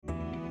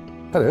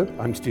Hello,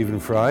 I'm Stephen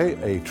Fry,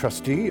 a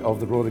trustee of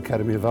the Royal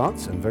Academy of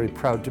Arts and very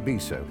proud to be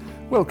so.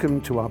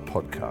 Welcome to our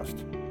podcast.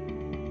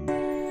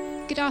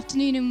 Good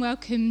afternoon and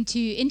welcome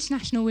to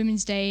International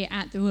Women's Day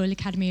at the Royal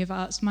Academy of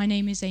Arts. My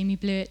name is Amy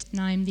Blewett and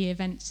I'm the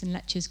Events and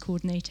Lectures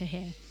Coordinator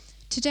here.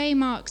 Today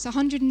marks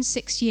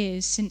 106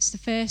 years since the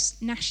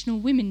first National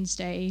Women's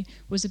Day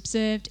was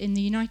observed in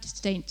the United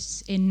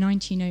States in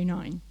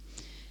 1909.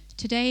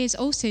 Today is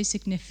also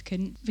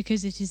significant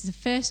because it is the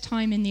first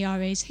time in the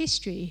RA's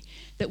history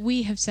that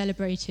we have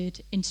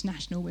celebrated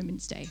International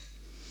Women's Day.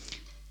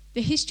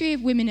 The history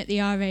of women at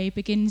the RA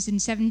begins in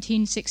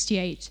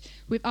 1768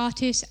 with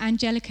artists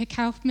Angelica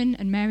Kauffman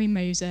and Mary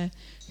Moser,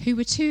 who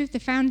were two of the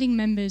founding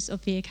members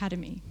of the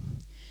Academy.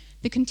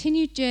 The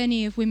continued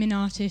journey of women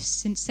artists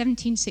since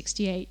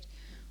 1768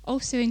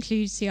 also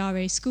includes the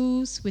RA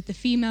schools, with the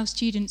female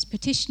students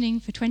petitioning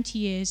for 20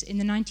 years in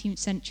the 19th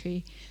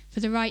century for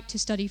the right to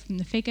study from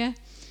the figure,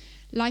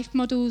 life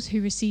models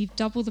who received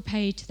double the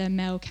pay to their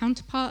male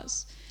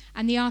counterparts,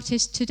 and the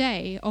artists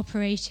today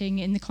operating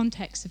in the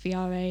context of the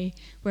RA,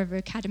 whether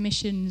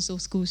academicians or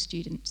school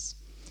students.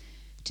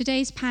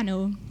 Today's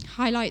panel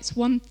highlights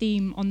one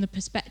theme on the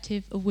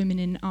perspective of women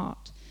in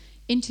art: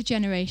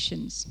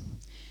 intergenerations.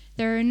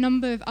 There are a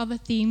number of other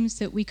themes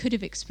that we could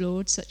have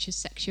explored, such as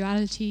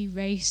sexuality,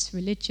 race,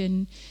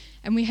 religion,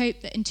 and we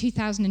hope that in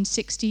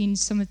 2016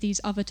 some of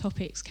these other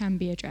topics can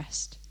be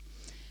addressed.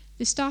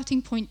 The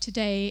starting point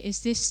today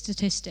is this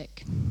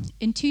statistic.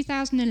 In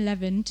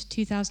 2011 to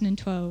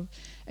 2012,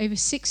 over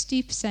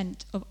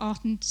 60% of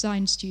art and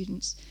design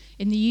students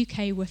in the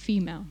UK were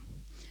female.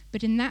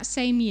 But in that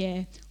same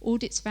year,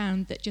 audits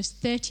found that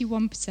just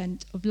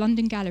 31% of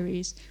London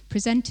galleries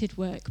presented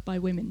work by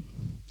women.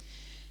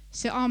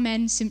 So are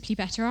men simply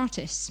better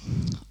artists?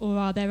 Or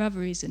are there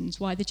other reasons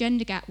why the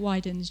gender gap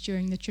widens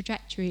during the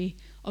trajectory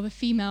of a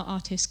female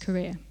artist's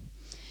career?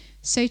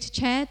 So to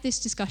chair this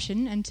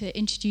discussion and to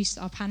introduce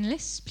our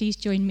panellists, please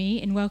join me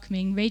in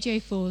welcoming Radio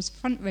 4's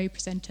front row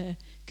presenter,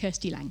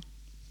 Kirsty Lang.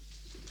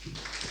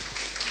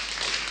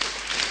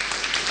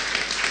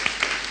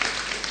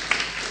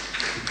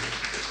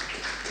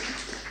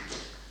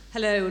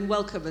 Hello and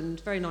welcome,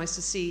 and very nice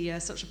to see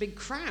such a big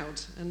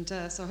crowd, and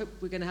so I hope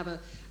we're going to have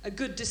a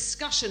good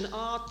discussion.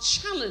 Our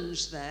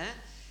challenge there,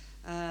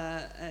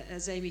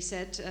 as Amy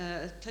said,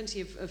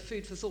 plenty of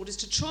food for thought, is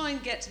to try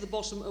and get to the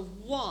bottom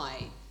of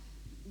why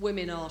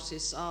women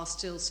artists are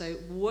still so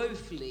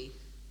woefully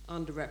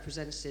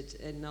underrepresented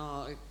in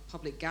our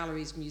public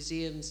galleries,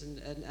 museums,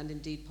 and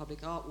indeed public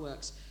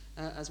artworks,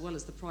 as well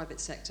as the private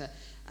sector,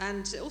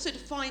 and also to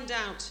find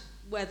out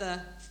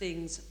whether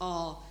things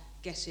are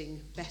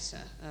getting better,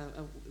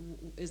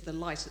 is the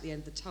light at the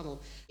end of the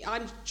tunnel.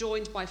 I'm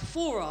joined by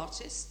four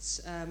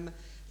artists.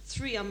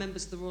 Three are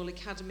members of the Royal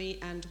Academy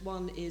and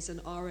one is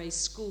an RA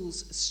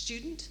Schools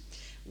student.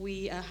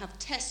 We have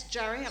Tess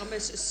Jarry, our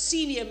most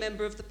senior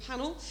member of the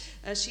panel.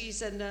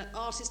 She's an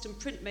artist and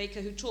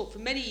printmaker who taught for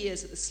many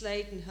years at the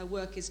Slade, and her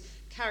work is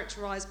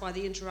characterised by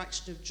the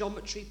interaction of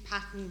geometry,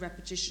 pattern,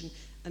 repetition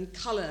and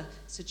colour,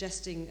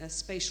 suggesting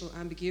spatial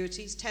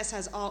ambiguities. Tess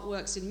has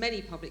artworks in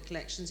many public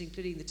collections,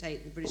 including the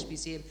Tate and the British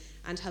Museum,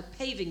 and her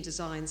paving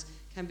designs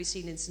can be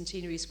seen in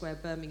Centenary Square,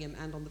 Birmingham,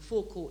 and on the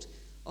forecourt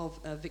of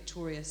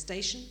Victoria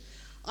Station.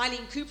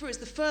 Eileen Cooper is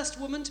the first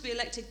woman to be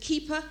elected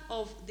Keeper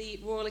of the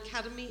Royal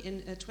Academy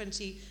in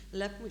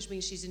 2011, which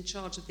means she's in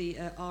charge of the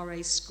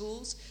RA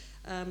schools.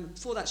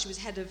 Before that, she was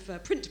head of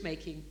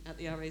printmaking at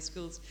the RA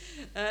schools.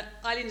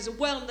 Eileen is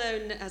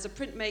well-known as a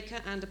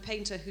printmaker and a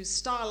painter whose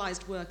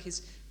stylized work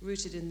is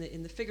rooted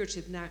in the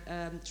figurative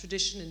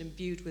tradition and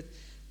imbued with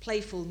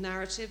playful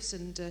narratives,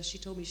 and she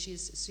told me she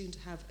is soon to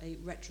have a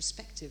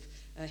retrospective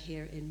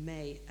here in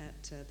May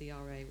at the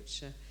RA,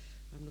 which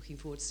I'm looking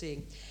forward to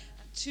seeing.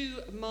 To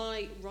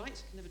my right,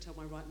 I can never tell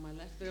my right and my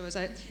left, but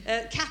anyway,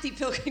 Cathy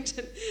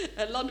Pilkington,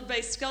 a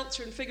London-based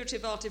sculptor and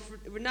figurative artist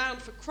renowned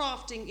for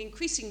crafting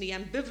increasingly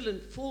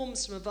ambivalent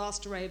forms from a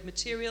vast array of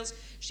materials.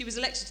 She was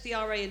elected to the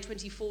RA in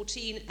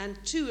 2014, and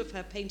two of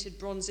her painted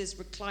bronzes,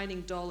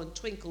 Reclining Doll and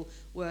Twinkle,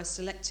 were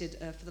selected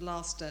for the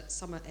last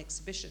summer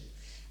exhibition.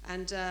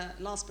 And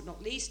last but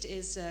not least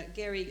is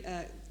Geri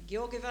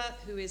Georgieva,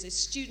 who is a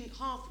student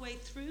halfway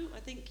through, I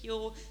think,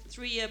 your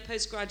 3-year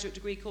postgraduate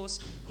degree course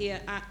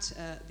here at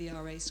the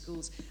RA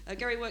schools.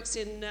 Geri works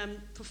in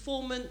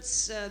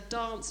performance,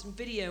 dance and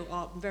video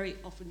art, and very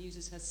often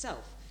uses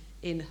herself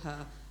in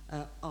her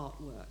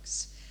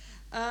artworks.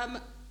 I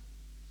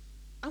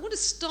want to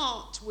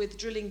start with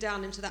drilling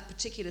down into that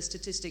particular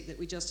statistic that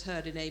we just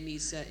heard in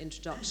Amy's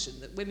introduction,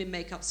 that women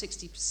make up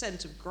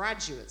 60% of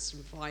graduates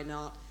from fine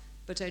art,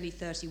 but only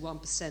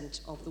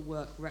 31% of the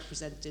work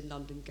represented in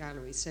London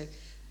galleries. So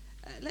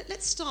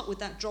let's start with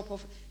that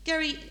drop-off.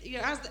 Geri,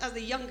 as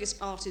the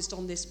youngest artist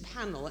on this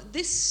panel, at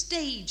this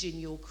stage in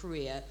your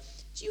career,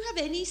 do you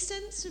have any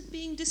sense of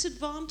being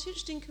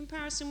disadvantaged in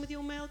comparison with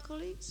your male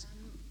colleagues?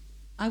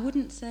 I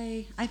wouldn't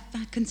say,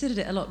 I've considered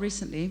it a lot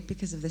recently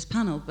because of this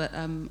panel, but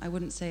I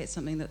wouldn't say it's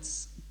something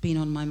that's been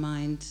on my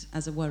mind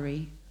as a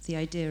worry. The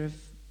idea of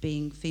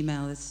being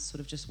female is sort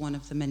of just one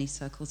of the many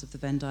circles of the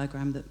Venn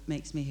diagram that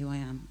makes me who I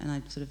am. And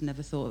I sort of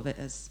never thought of it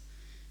as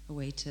a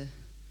way to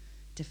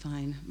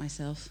define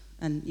myself.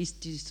 And you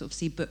sort of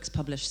see books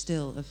published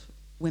still of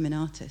women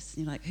artists.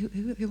 And you're like,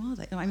 who are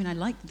they? I mean, I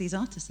like these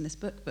artists in this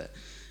book, but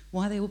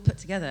why are they all put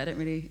together? I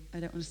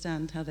don't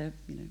understand how their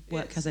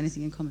work has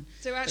anything in common.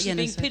 So actually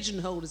being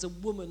pigeonholed as a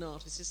woman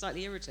artist is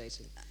slightly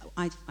irritating.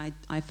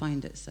 I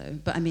find it so.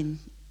 But I mean,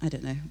 I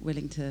don't know,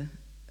 willing to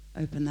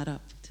open that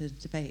up to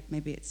debate.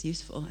 Maybe it's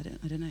useful. I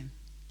don't know.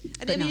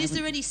 And I mean, is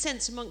there any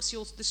sense amongst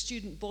the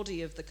student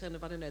body of the kind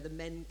of, I don't know, the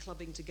men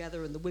clubbing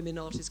together and the women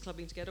artists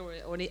clubbing together,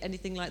 or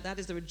anything like that?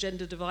 Is there a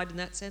gender divide in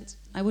that sense?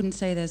 I wouldn't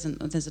say there's an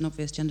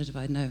obvious gender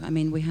divide, no. I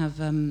mean, we have,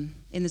 in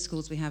the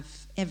schools, we have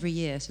every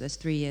year, so there's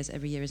 3 years,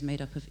 every year is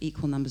made up of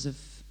equal numbers of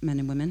men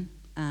and women,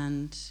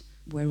 and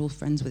we're all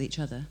friends with each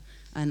other.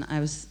 And I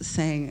was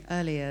saying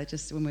earlier,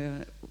 just when we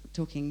were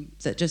talking,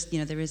 that just,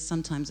 there is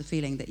sometimes a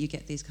feeling that you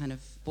get these kind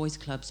of boys'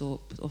 clubs, or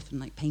often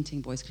like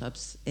painting boys'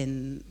 clubs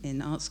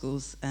in art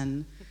schools.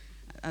 And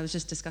I was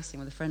just discussing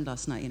with a friend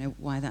last night,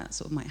 why that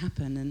sort of might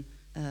happen.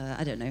 And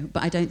I don't know,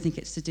 but I don't think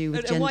it's to do with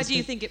gender. And why do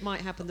you think it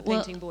might happen, the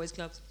painting boys'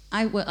 clubs?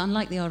 Well,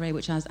 unlike the RA,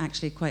 which has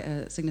actually quite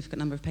a significant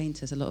number of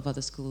painters, a lot of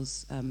other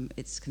schools,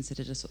 it's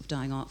considered a sort of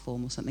dying art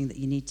form, or something that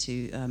you need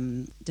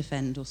to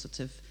defend or sort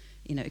of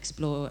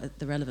explore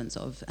the relevance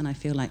of. And I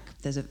feel like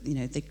there's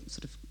they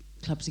sort of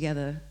club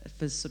together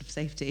for sort of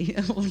safety,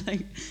 or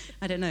like,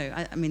 I don't know.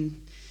 I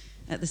mean,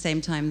 at the same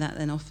time, that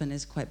then often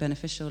is quite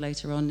beneficial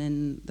later on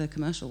in the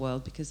commercial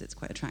world, because it's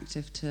quite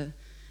attractive to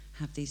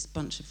have these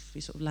bunch of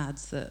sort of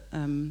lads that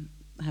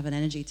have an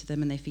energy to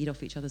them, and they feed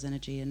off each other's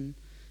energy, and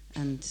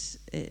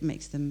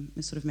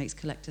it sort of makes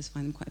collectors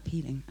find them quite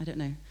appealing. I don't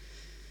know.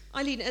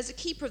 Eileen, as a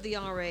keeper of the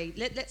RA,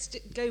 let's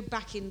go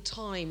back in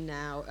time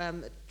now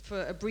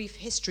for a brief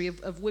history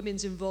of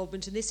women's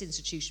involvement in this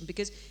institution,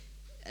 because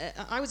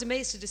I was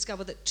amazed to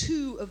discover that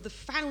 2 of the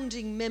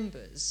founding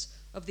members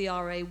of the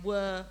RA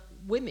were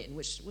women,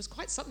 which was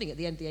quite something at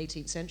the end of the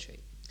 18th century.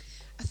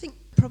 I think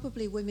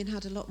probably women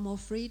had a lot more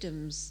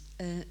freedoms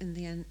in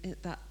the end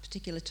at that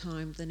particular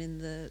time than in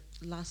the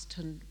last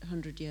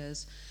 100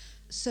 years.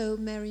 So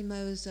Mary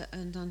Moser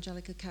and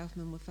Angelica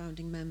Kaufman were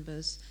founding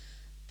members,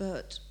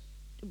 but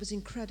it was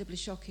incredibly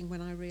shocking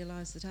when I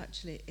realised that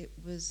actually it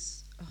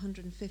was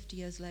 150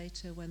 years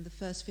later when the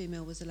first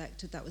female was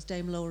elected. That was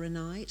Dame Laura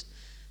Knight.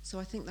 So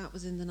I think that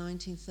was in the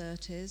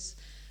 1930s.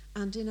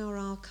 And in our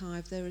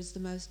archive there is the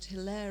most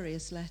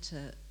hilarious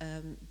letter,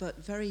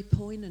 but very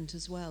poignant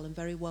as well, and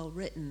very well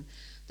written,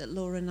 that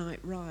Laura Knight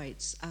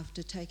writes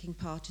after taking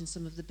part in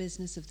some of the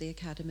business of the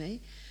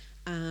Academy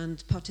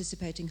and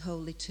participating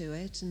wholly to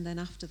it. And then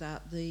after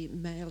that the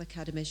male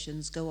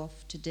academicians go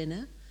off to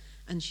dinner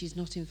and she's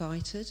not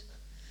invited,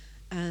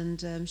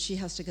 and she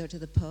has to go to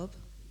the pub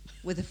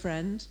with a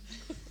friend.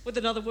 With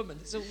another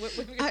woman. So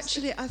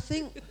actually, I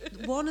think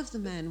one of the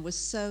men was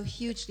so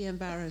hugely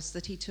embarrassed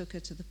that he took her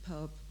to the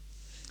pub.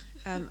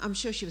 I'm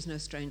sure she was no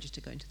stranger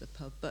to going to the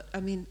pub, but I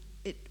mean,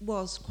 it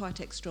was quite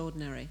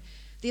extraordinary.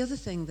 The other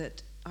thing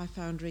that I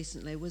found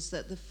recently was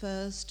that the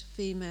first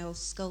female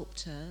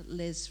sculptor,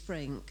 Liz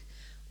Frink,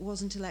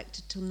 wasn't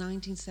elected till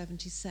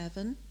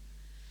 1977,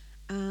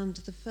 and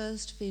the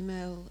first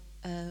female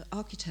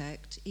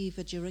architect,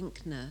 Eva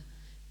Jurinkner,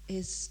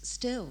 is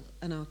still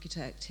an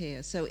architect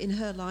here. So in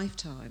her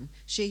lifetime,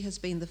 she has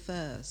been the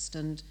first,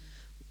 and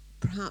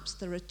perhaps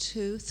there are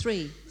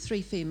three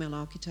female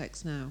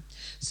architects now.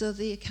 So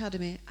the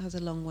Academy has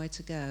a long way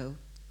to go.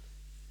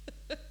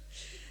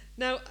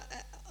 Now,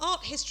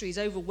 art history is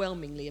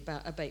overwhelmingly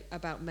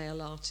about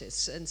male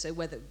artists, and so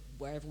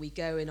wherever we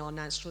go in our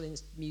national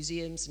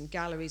museums and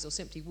galleries, or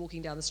simply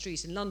walking down the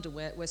street in London,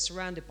 we're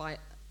surrounded by,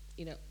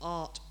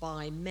 art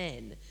by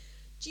men.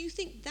 Do you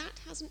think that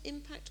has an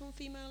impact on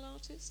female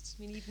artists?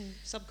 I mean, even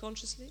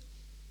subconsciously?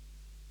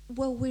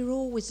 Well, we're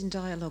always in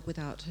dialogue with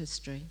art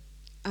history.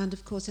 And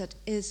of course, it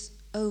is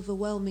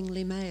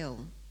overwhelmingly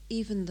male.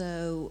 Even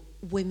though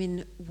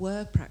women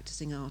were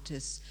practicing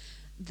artists,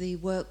 the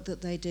work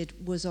that they did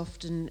was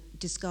often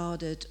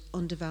discarded,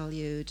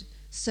 undervalued,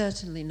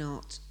 certainly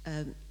not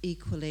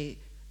equally.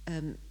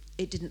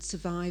 It didn't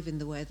survive in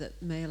the way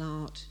that male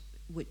art,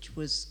 which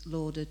was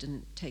lauded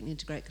and taken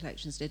into great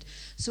collections, did.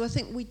 So I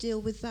think we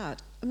deal with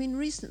that. I mean,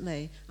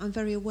 recently, I'm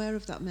very aware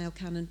of that male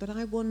canon, but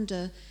I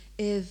wonder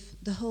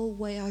if the whole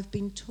way I've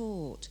been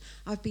taught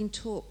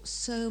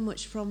so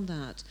much from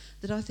that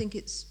I think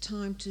it's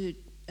time to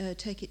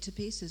take it to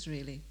pieces,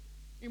 really.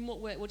 In what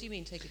way? What do you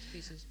mean, take it to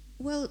pieces?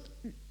 Well,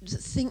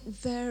 think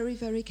very,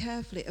 very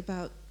carefully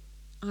about,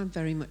 I'm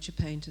very much a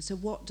painter, so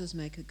what does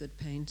make a good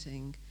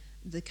painting?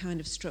 The kind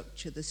of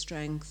structure, the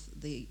strength,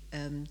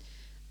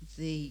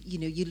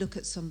 you look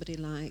at somebody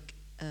like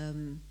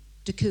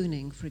de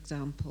Kooning, for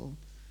example,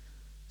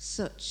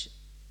 such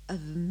a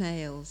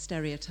male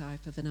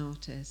stereotype of an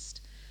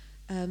artist.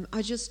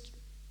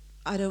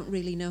 I don't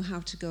really know how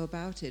to go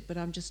about it, but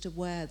I'm just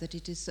aware that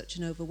it is such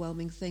an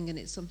overwhelming thing, and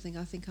it's something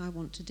I think I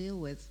want to deal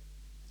with.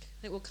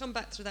 I think we'll come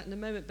back to that in a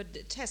moment,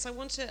 but Tess, I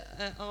want to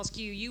ask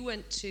you, you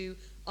went to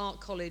art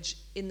college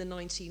in the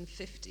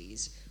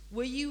 1950s.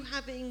 Were you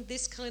having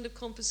this kind of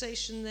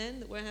conversation then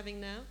that we're having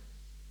now?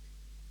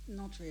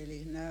 Not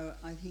really, no.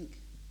 I think,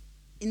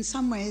 in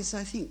some ways,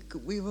 I think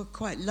we were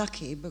quite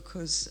lucky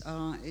because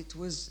it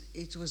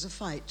was a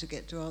fight to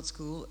get to art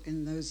school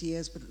in those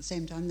years, but at the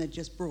same time, they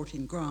just brought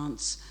in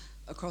grants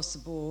across the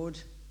board,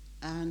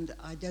 and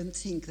I don't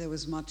think there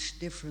was much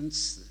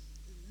difference.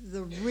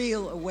 The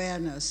real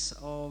awareness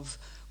of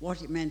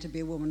what it meant to be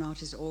a woman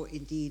artist, or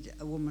indeed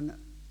a woman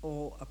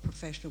or a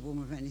professional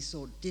woman of any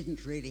sort,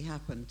 didn't really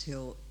happen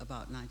till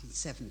about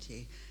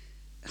 1970.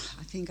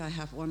 I think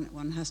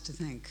one has to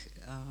thank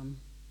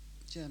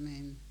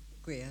Germaine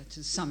Greer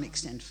to some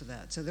extent for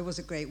that. So there was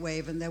a great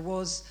wave, and there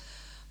was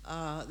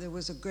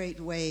a great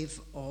wave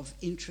of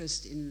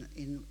interest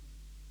in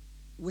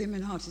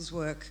women artists'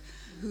 work,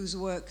 whose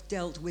work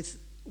dealt with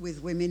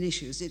women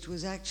issues. It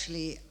was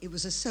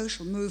a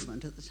social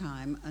movement at the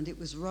time, and it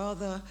was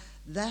rather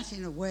that,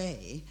 in a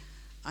way,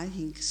 I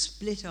think,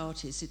 split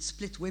artists. It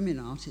split women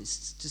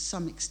artists to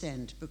some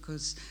extent,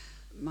 because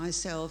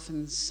myself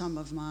and some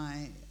of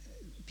my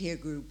peer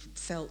group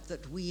felt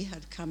that we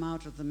had come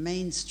out of the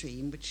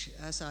mainstream, which,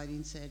 as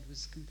Eileen said,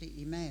 was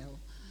completely male,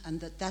 and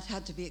that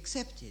had to be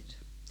accepted.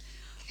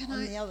 Can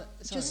I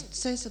just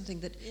say something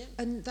that,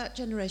 in that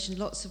generation,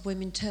 lots of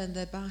women turned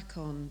their back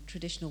on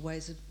traditional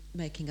ways of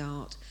making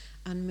art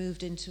and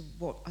moved into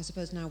what I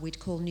suppose now we'd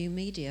call new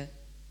media.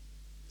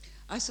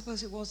 I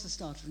suppose it was the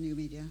start of new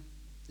media.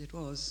 It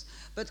was.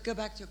 But to go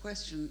back to your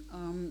question,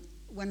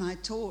 when I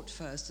taught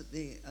first at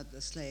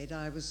the Slade,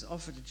 I was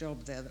offered a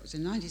job there. That was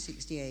in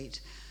 1968,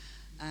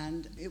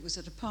 and it was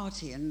at a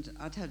party, and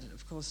I'd had,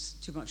 of course,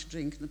 too much to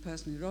drink, and the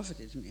person who'd offered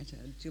it to me had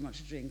had too much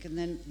to drink. And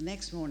then the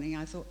next morning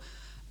I thought,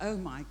 oh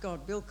my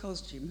God, Bill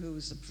Coldstream, who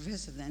was the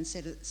professor then,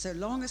 said, so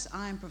long as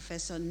I'm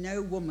professor,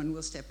 no woman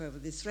will step over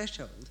this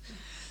threshold.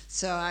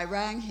 So I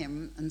rang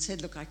him and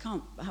said, look,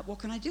 what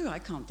can I do? I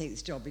can't take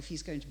this job if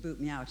he's going to boot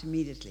me out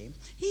immediately.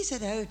 He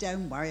said, oh,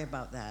 don't worry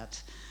about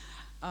that.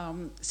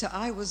 So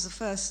I was the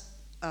first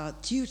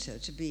tutor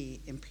to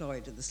be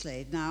employed at the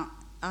Slade. Now,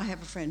 I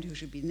have a friend who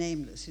should be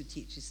nameless who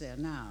teaches there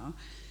now,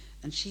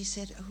 and she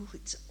said, oh,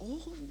 it's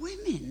all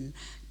women.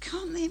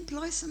 Can't they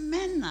employ some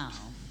men now?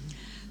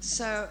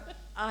 So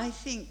I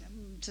think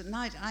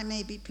tonight I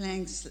may be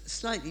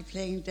slightly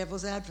playing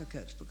devil's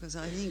advocate, because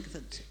I think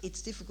that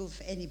it's difficult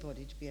for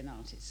anybody to be an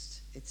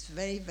artist. It's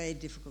very, very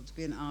difficult to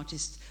be an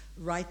artist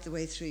right the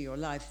way through your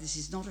life. This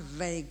is not a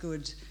very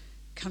good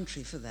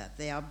country for that.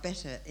 They are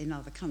better in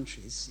other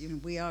countries. You know,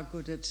 we are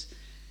good at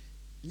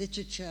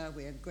literature,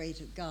 we are great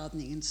at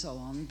gardening and so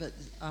on, but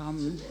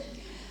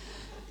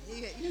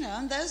you know,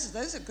 and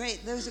those are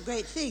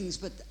great things,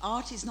 but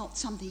art is not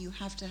something you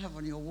have to have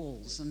on your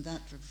walls, and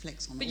that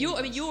reflects on. But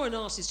you're an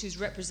artist who's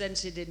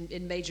represented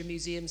in major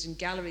museums and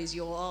galleries.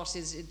 Your art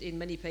is in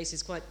many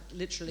places quite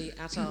literally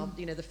at our,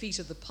 the feet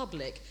of the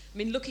public. I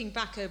mean, looking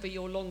back over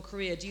your long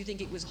career, do you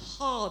think it was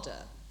harder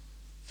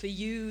for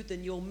you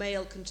than your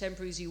male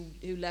contemporaries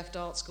who left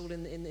art school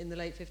in the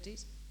late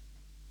 50s?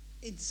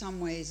 In some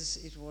ways,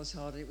 it was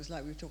harder. It was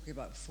like we were talking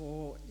about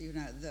before. You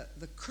know,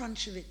 the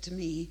crunch of it to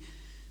me.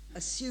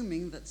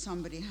 Assuming that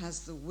somebody has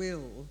the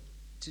will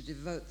to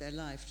devote their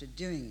life to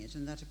doing it,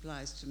 and that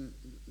applies to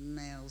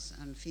males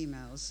and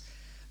females,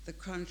 the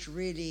crunch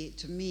really,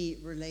 to me,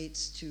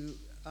 relates to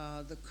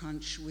the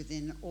crunch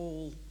within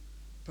all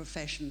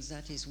professions.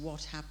 That is,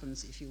 what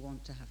happens if you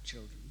want to have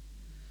children.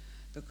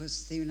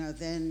 Because,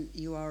 then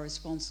you are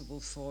responsible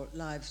for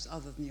lives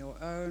other than your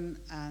own,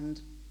 and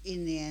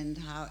in the end,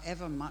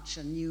 however much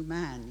a new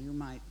man you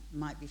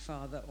might be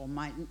father or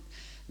might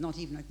not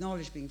even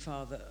acknowledge being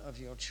father of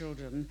your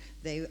children,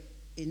 they,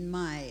 in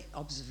my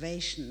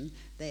observation,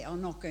 they are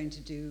not going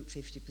to do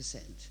 50%.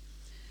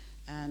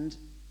 And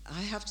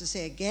I have to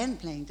say, again,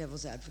 playing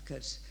devil's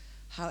advocate,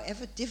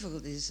 however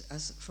difficult it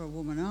is for a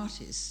woman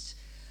artist,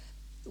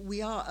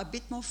 we are a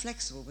bit more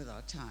flexible with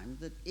our time,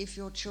 that if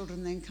your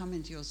children then come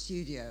into your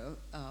studio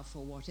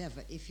for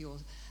whatever,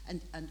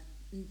 and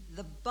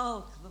the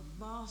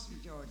vast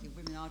majority of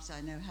women artists I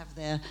know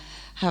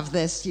have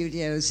their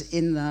studios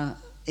in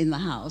the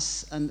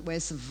house, and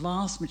whereas the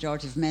vast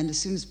majority of men, as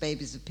soon as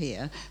babies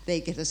appear,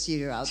 they get a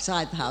studio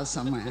outside the house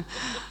somewhere.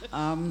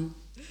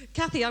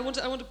 Kathy, I want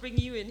to bring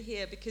you in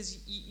here because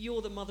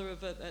you're the mother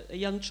of a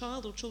young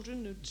child or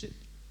children.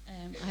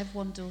 I have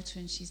one daughter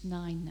and she's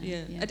 9 now.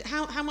 Yeah. And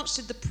how much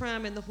did the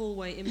pram in the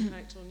hallway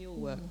impact on your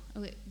work?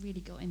 Oh, it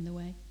really got in the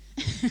way.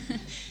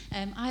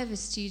 I have a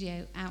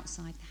studio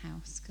outside the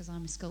house because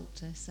I'm a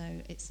sculptor, so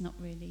it's not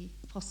really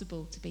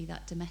possible to be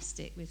that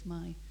domestic with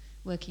my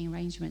working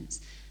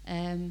arrangements.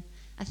 I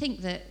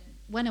think that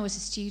when I was a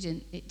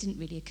student, it didn't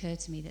really occur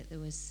to me that there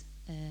was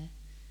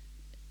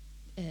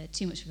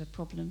too much of a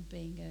problem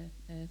being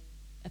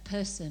a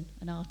person,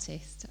 an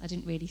artist. I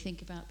didn't really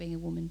think about being a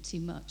woman too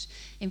much.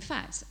 In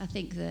fact, I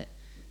think that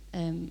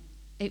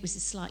it was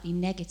a slightly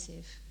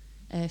negative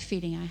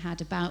feeling I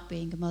had about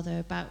being a mother,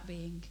 about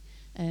being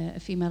a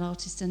female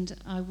artist, and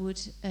I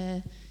would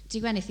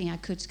do anything I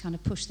could to kind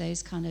of push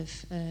those kind of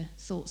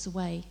thoughts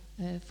away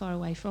far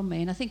away from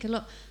me. And I think a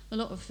lot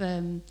of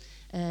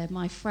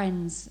my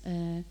friends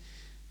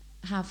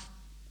have,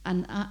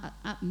 and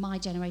at my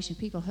generation of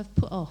people have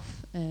put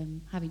off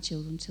having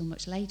children until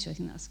much later. I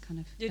think that's kind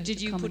of...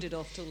 Did you put it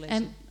off till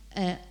later?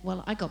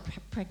 Well, I got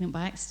pregnant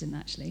by accident,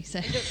 actually. So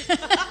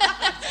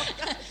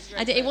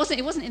it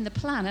wasn't in the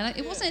plan, and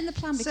it wasn't in the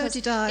plan because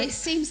it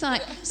seems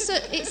like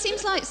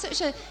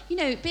such a, you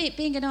know,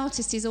 being an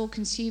artist is all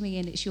consuming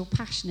and it's your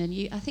passion,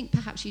 and I think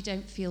perhaps you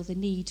don't feel the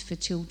need for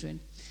children.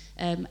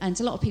 And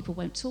a lot of people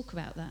won't talk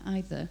about that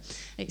either.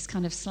 It's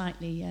kind of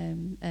slightly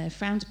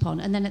frowned upon.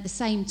 And then at the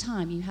same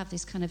time, you have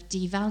this kind of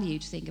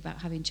devalued thing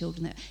about having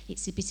children, that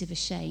it's a bit of a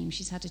shame.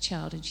 She's had a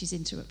child and she's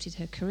interrupted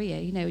her career,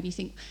 you know, and you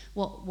think,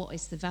 what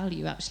is the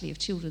value actually of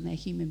children? They're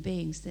human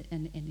beings,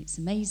 and it's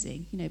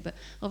amazing, you know. But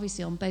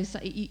obviously on both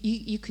sides,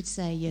 you could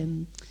say...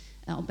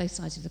 on both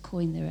sides of the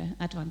coin, there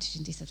are advantages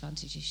and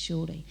disadvantages,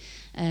 surely.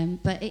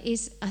 But it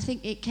is, I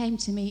think it came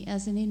to me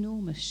as an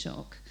enormous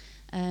shock.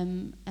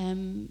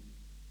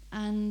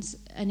 And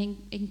an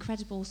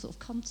incredible sort of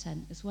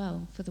content as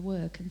well for the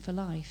work and for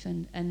life,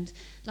 and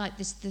like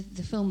this,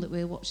 the film that we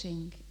were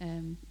watching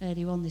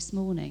earlier on this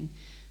morning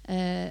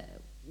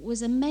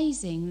was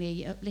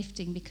amazingly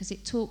uplifting, because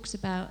it talks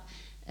about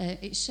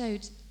it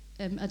showed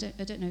I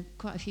don't know,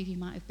 quite a few of you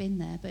might have been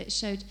there, but it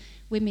showed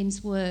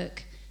women's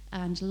work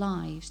and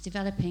lives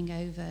developing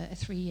over a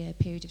 3-year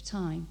period of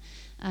time.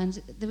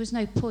 And there was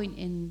no point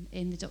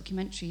in the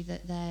documentary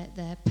that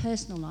their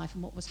personal life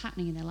and what was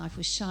happening in their life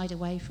was shied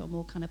away from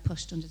or kind of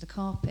pushed under the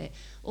carpet,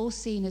 or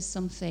seen as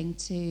something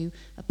to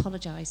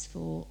apologise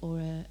for, or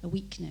a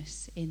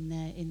weakness in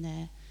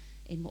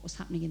what was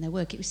happening in their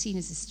work. It was seen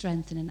as a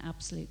strength and an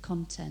absolute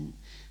content.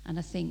 And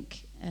I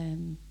think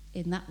in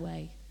that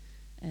way,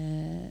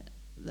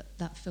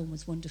 that film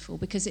was wonderful,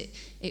 because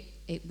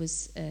it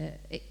was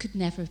it could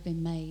never have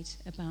been made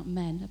about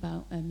men,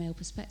 about a male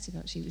perspective.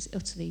 Actually, it was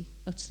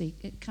utterly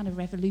kind of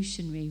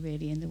revolutionary,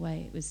 really, in the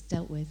way it was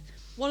dealt with.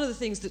 One of the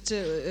things that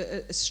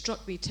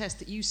struck me, Tess,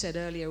 that you said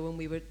earlier when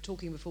we were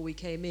talking before we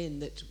came in,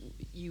 that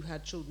you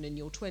had children in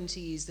your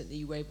 20s, that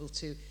you were able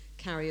to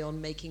carry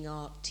on making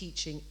art,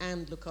 teaching,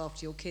 and look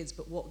after your kids,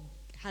 but what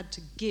had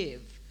to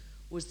give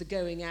was the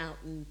going out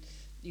and,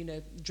 you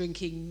know,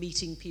 drinking,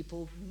 meeting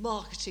people,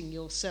 marketing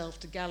yourself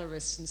to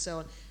gallerists and so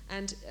on.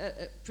 And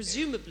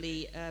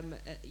presumably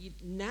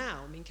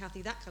now, I mean,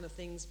 Cathy, that kind of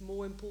thing's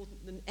more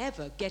important than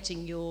ever,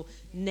 getting your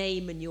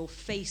name and your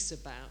face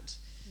about,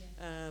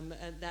 and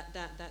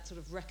that sort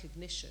of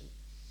recognition.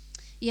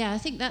 Yeah, I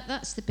think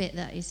that's the bit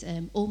that is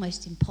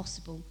almost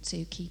impossible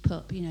to keep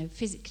up, you know,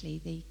 physically,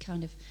 the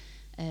kind of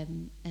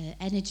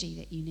energy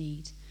that you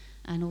need.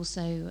 And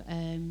also,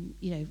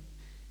 you know,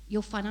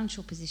 your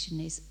financial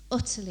position is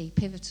utterly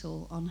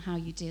pivotal on how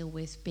you deal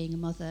with being a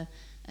mother,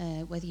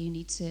 whether you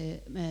need to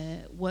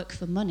work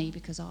for money,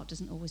 because art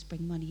doesn't always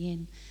bring money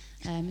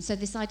in. So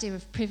this idea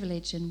of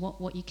privilege and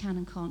what you can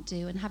and can't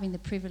do, and having the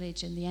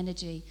privilege and the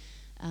energy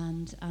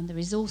and the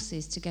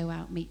resources to go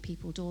out, meet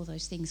people, do all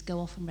those things, go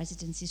off on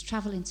residencies,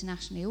 travel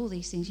internationally, all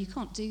these things. You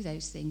can't do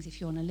those things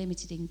if you're on a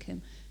limited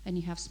income and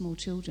you have small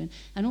children.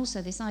 And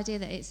also this idea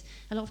that it's,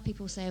 a lot of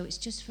people say, oh, it's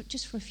just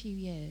for a few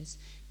years.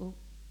 Well,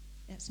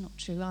 that's not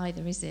true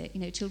either, is it?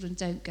 You know, children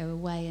don't go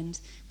away, and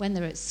when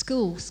they're at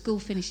school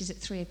finishes at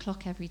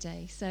 3:00 every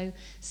day. So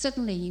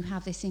suddenly you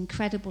have this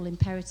incredible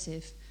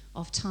imperative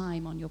of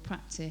time on your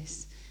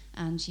practice,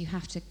 and you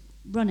have to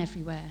run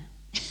everywhere.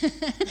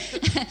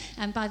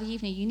 And by the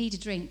evening you need a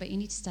drink, but you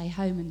need to stay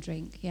home and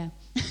drink, yeah.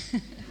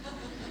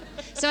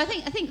 So I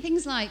think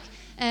things like,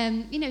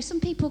 you know,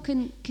 some people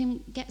can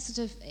get sort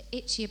of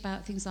itchy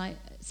about things like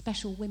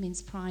special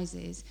women's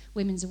prizes,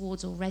 women's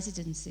awards, or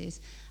residencies.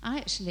 I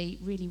actually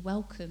really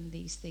welcome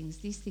these things.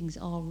 These things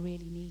are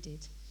really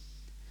needed.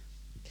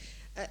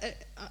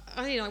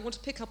 I want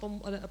to pick up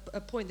on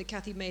a point that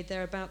Cathy made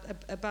there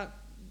about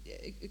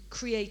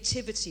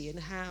creativity, and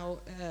how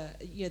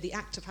you know, the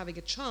act of having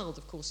a child,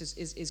 of course,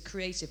 is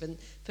creative, and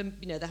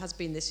you know, there has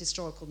been this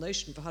historical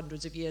notion for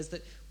hundreds of years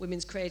that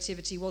women's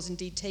creativity was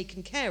indeed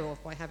taken care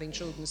of by having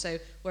children. So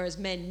whereas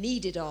men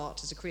needed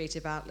art as a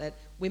creative outlet,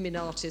 women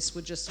artists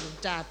were just sort of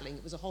dabbling.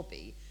 It was a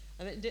hobby.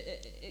 I mean,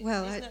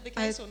 isn't that the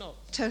case or not?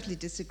 I totally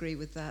disagree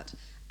with that.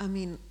 I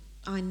mean,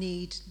 I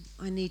need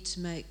to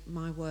make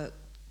my work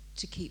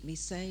to keep me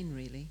sane,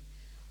 really.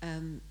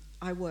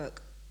 I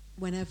work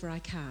whenever I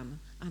can,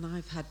 and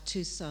I've had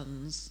 2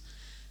 sons,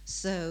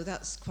 so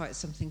that's quite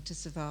something to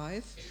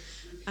survive.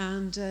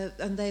 And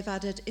they've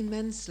added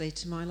immensely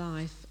to my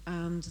life,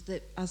 and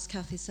as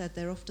Cathy said,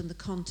 they're often the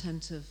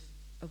content of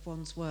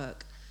one's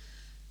work.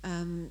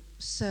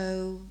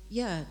 So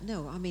yeah,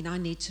 no, I mean, I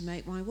need to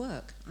make my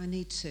work. I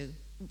need to,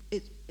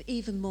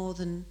 even more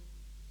than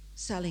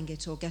selling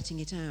it or getting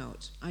it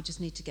out. I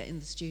just need to get in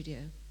the studio.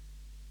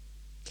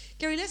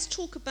 Gary, let's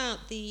talk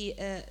about the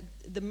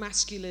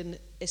masculine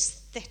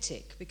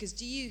aesthetic, because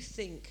do you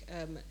think,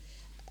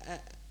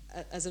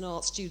 as an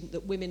art student,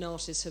 that women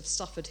artists have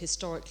suffered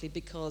historically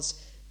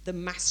because the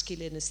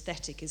masculine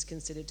aesthetic is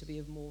considered to be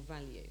of more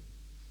value?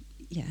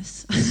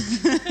 Yes,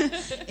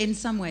 in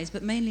some ways,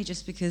 but mainly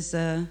just because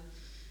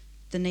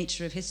the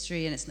nature of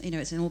history, and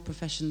it's in all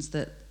professions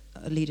that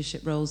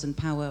leadership roles and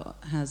power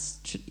has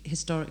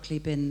historically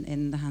been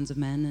in the hands of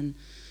men,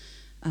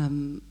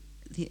 and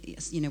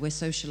we're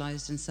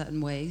socialized in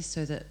certain ways,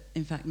 so that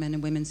in fact men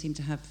and women seem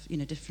to have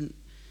different.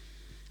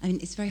 I mean,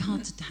 it's very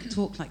hard to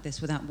talk like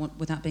this without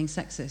being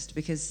sexist,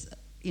 because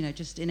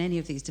just in any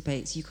of these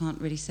debates, you can't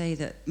really say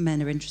that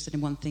men are interested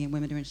in one thing and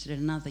women are interested in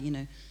another.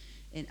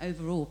 In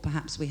overall,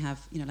 perhaps we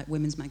have like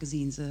women's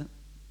magazines are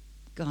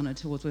garnered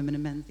towards women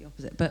and men the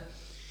opposite. But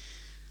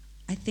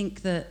I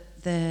think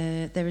that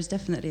there is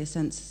definitely a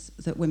sense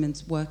that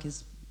women's work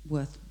is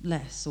worth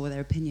less, or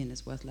their opinion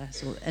is worth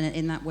less, and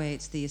in that way,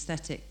 it's the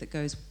aesthetic that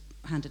goes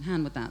hand in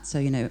hand with that. So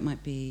it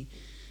might be.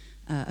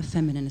 A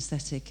feminine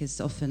aesthetic is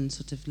often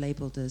sort of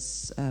labelled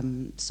as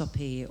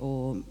soppy,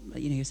 or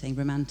you're saying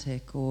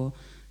romantic, or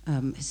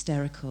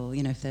hysterical.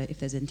 If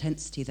there's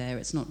intensity there,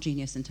 it's not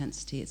genius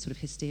intensity; it's sort of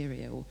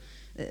hysteria. Or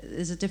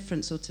there's a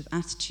different sort of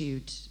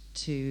attitude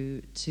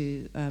to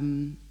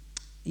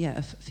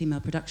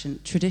female production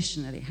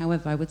traditionally.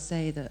 However, I would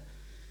say that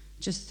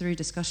just through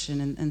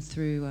discussion and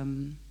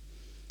through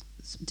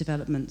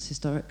developments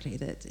historically,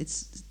 that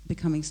it's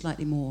becoming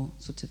slightly more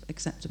sort of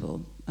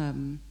acceptable.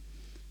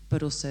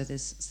 But also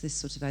there's this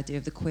sort of idea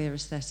of the queer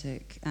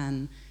aesthetic,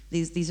 and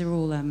these are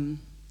all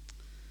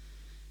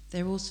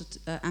they're all sort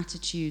of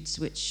attitudes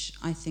which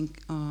I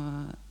think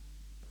are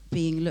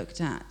being looked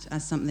at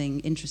as something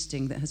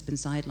interesting that has been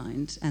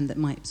sidelined, and that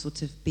might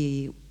sort of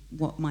be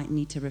what might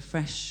need to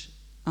refresh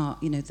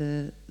art,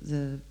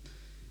 the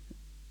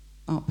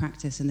art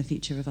practice and the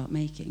future of art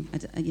making.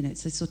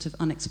 It's a sort of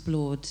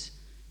unexplored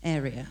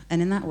area,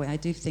 and in that way I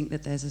do think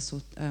that there's a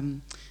sort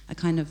a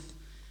kind of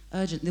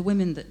urgent, the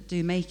women that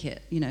do make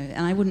it,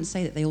 and I wouldn't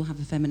say that they all have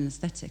a feminine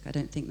aesthetic. I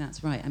don't think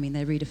that's right. I mean,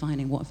 they're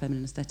redefining what a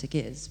feminine aesthetic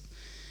is.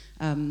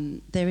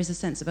 There is a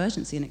sense of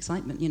urgency and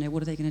excitement.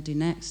 What are they going to do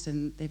next?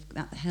 And they've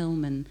got the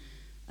helm, and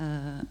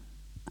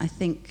I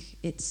think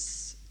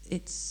it's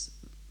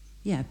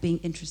being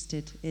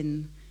interested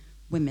in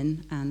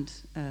women and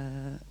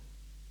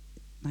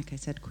like I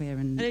said, queer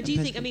and... And do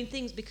you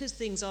think, because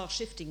things are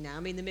shifting now,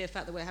 the mere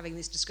fact that we're having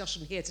this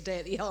discussion here today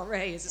at the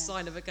RA is a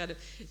sign of a kind of,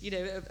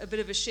 a bit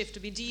of a shift.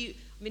 Would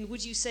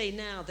you say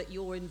now that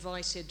you're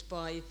invited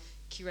by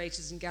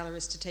curators and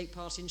gallerists to take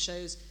part in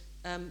shows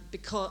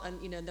because,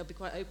 and they'll be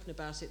quite open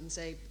about it and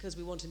say, because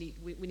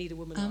we need a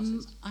woman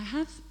artist?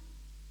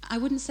 I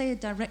wouldn't say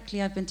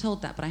directly I've been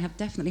told that, but I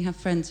definitely have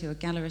friends who are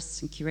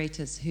gallerists and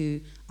curators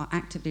who are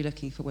actively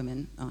looking for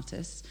women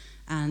artists.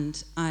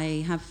 And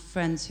I have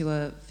friends who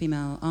are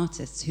female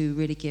artists who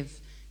really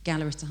give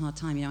gallerists a hard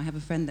time. I have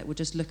a friend that would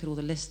just look at all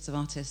the lists of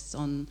artists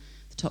on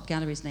the top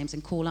galleries' names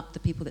and call up the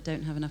people that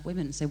don't have enough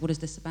women and say, what is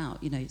this about?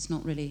 It's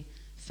not really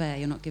fair.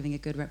 You're not giving a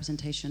good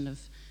representation of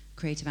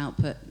creative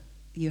output.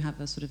 You have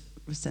a sort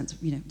of sense,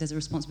 there's a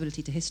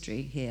responsibility to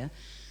history here.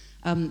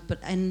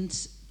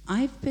 And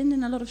I've been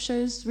in a lot of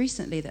shows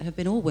recently that have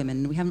been all women,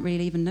 and we haven't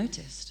really even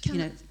noticed.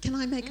 Can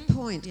I make a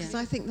point? Because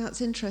I think that's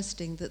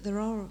interesting, that there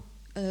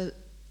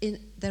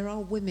are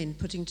women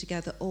putting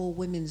together all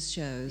women's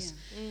shows.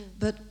 Yeah.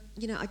 But,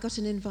 I got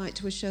an invite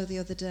to a show the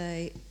other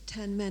day,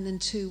 10 men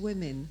and 2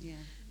 women. Yeah.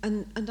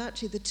 And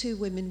actually the 2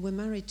 women were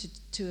married to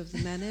 2 of the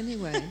men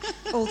anyway,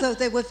 although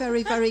they were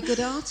very, very good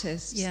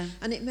artists. Yeah.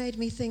 And it made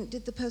me think,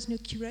 did the person who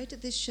curated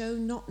this show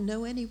not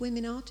know any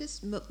women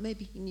artists?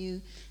 Maybe he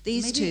knew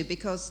these 2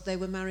 because they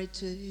were married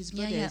to his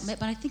buddies. Yeah,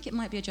 but I think it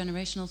might be a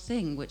generational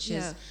thing, which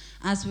is,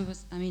 as we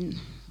was, I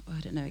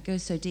don't know, it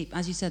goes so deep.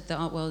 As you said, the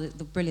art world,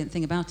 the brilliant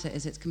thing about it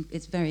is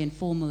it's very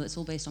informal, it's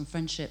all based on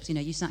friendships.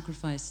 You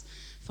sacrifice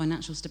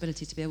financial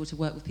stability to be able to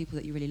work with people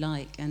that you really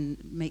like and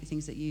make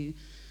things that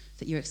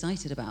you're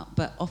excited about.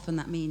 But often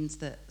that means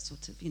that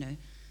sort of,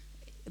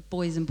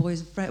 boys and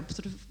boys are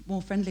sort of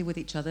more friendly with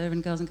each other,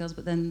 and girls,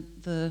 but then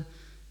the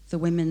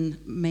women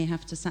may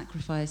have to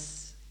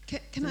sacrifice.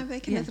 Can I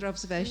make another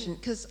observation?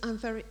 Because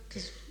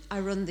I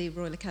run the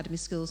Royal Academy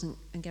Schools, and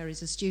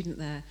Gary's a student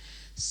there.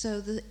 So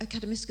the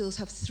Academy Schools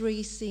have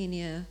 3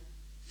 senior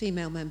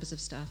female members of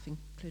staff,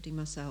 including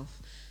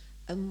myself.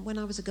 When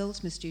I was a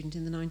Goldsmith student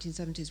in the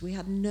 1970s, we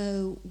had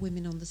no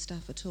women on the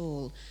staff at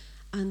all.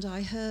 And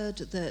I heard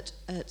that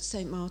at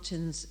St.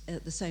 Martin's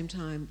at the same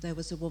time there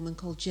was a woman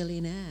called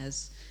Gillian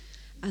Ayres.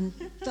 And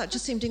that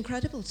just seemed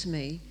incredible to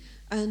me.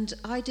 And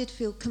I did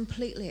feel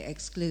completely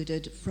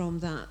excluded from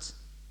that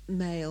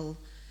male,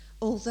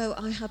 although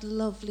I had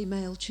lovely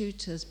male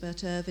tutors,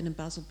 Bert Irvin and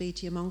Basil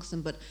Beattie amongst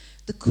them, but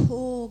the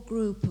core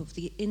group of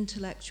the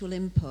intellectual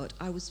input,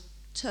 I was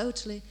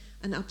totally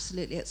and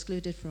absolutely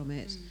excluded from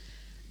it.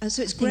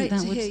 So it's great to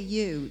hear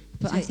you.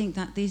 But I think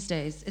that these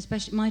days,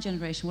 especially my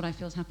generation, what I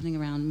feel is happening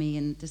around me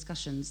in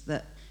discussions,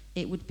 that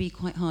it would be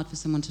quite hard for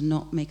someone to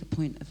not make a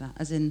point of that.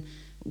 As in,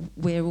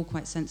 we're all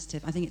quite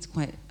sensitive. I think it's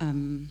quite...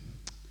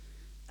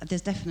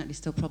 there's definitely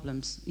still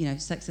problems.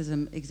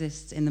 Sexism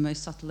exists in the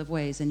most subtle of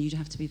ways, and you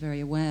have to be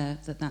very aware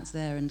that that's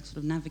there and sort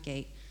of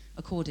navigate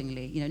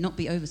accordingly. Not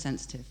be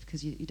oversensitive,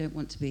 because you don't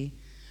want to be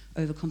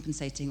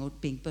overcompensating or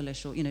being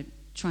bullish or,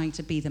 trying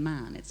to be the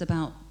man. It's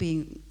about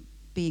being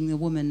the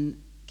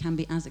woman can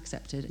be as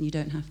accepted, and you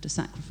don't have to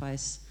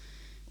sacrifice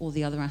all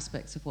the other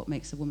aspects of what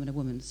makes a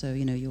woman. So,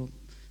 you know, your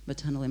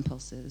maternal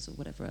impulses or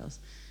whatever else.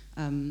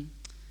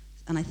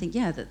 And I think,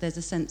 that there's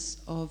a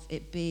sense of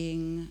it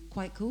being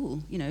quite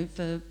cool, you know,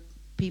 for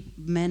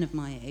men of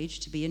my age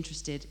to be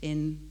interested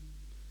in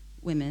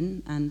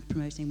women and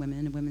promoting women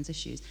and women's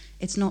issues.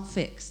 It's not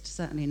fixed,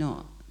 certainly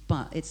not.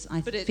 But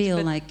I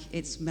feel like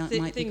it's might be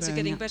things are growing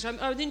getting up. better.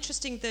 I'm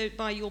interesting, though,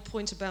 by your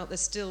point about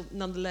there's still,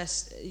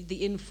 nonetheless,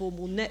 the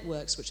informal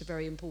networks, which are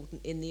very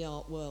important in the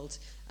art world,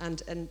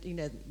 and you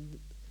know,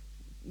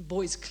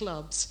 boys'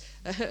 clubs.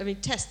 I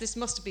mean, Tess, this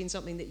must have been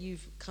something that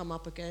you've come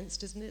up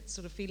against, isn't it?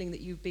 Sort of feeling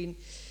that you've been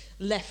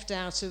left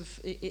out of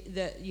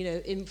the, you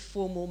know,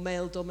 informal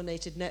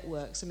male-dominated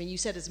networks. I mean, you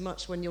said as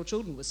much when your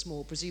children were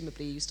small.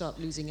 Presumably, you start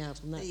losing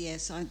out on that.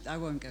 Yes, I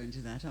won't go into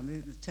that. I'm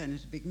going to turn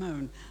it a big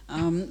moan.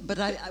 But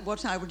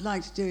what I would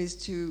like to do is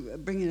to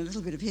bring in a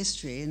little bit of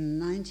history. In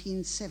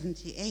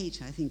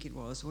 1978, I think it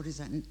was, what is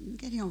that,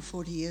 getting on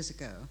 40 years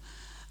ago,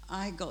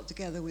 I got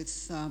together with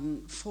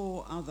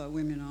 4 other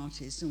women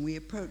artists, and we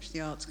approached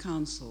the Arts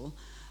Council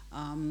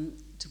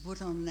to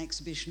put on an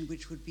exhibition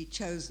which would be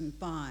chosen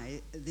by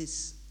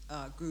this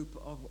group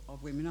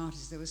of women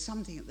artists. There was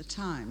something at the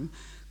time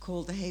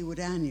called the Hayward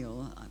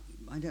Annual.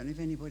 I don't know if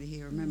anybody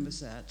here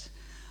remembers that.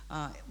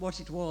 What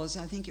it was,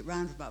 I think it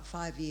ran for about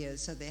 5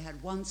 years, so they had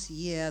once a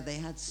year, they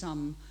had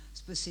some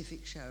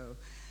specific show.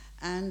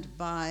 And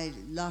by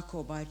luck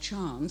or by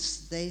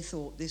chance, they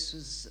thought this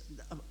was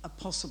a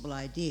possible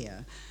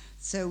idea.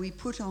 So we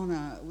put on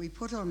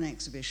an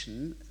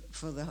exhibition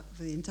for the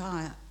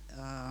entire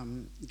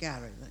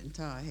gallery, the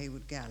entire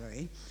Hayward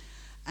Gallery,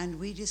 and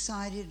we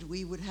decided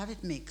we would have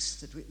it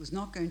mixed, that it was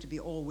not going to be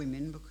all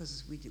women,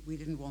 because we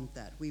didn't want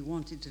that. We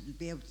wanted to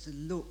be able to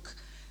look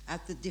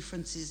at the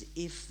differences,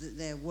 if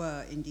there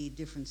were indeed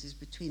differences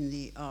between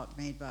the art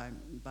made by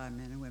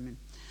men and women.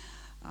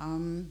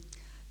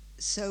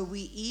 So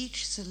we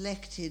each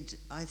selected,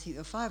 I think,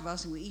 the 5 of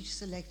us, and we each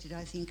selected,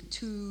 I think,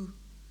 2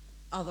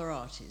 other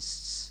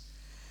artists.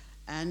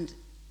 And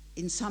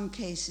in some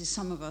cases,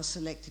 some of us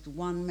selected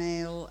 1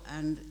 male,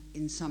 and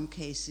in some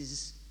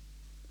cases,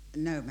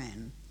 no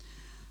men.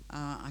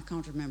 I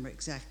can't remember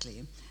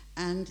exactly.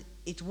 And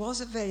it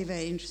was a very,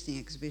 very interesting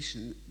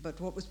exhibition, but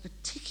what was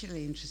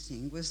particularly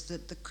interesting was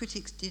that the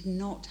critics did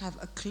not have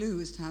a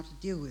clue as to how to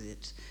deal with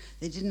it.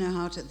 They didn't know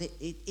how to...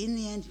 in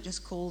the end, it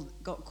just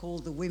got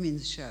called the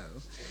women's show.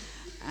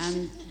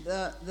 And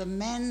the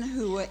men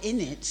who were in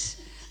it,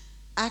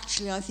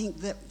 actually, I think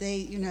that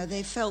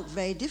they felt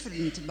very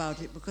diffident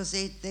about it, because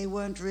they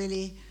weren't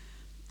really...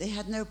 They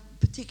had no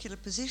particular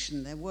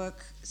position. Their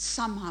work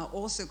somehow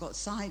also got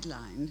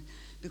sidelined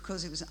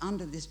because it was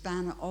under this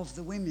banner of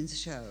the women's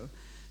show.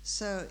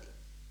 So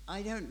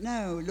I don't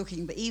know,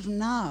 but even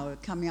now,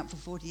 coming up for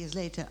 40 years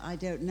later, I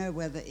don't know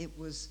whether it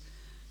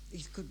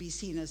could be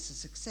seen as a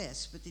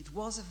success, but it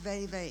was a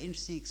very, very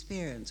interesting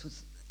experience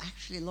with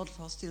actually a lot of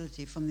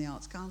hostility from the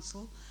Arts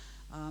Council.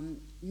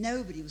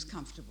 Nobody was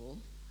comfortable,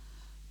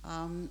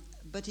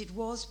 but it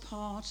was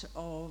part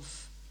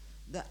of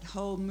that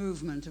whole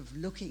movement of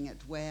looking at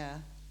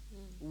where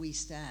we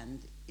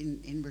stand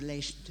in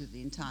relation to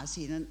the entire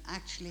scene. And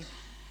actually,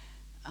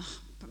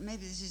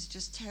 maybe this is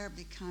just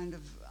terribly kind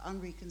of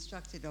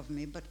unreconstructed of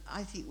me, but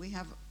I think we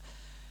have,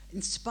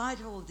 in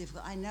spite of all the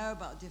difficulties, I know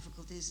about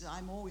difficulties,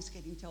 I'm always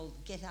getting told,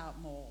 get out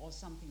more, or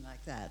something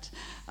like that.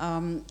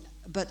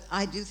 But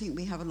I do think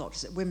we have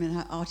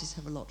women artists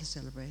have a lot to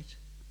celebrate.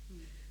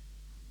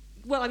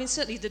 Well, I mean,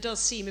 certainly there does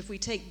seem, if we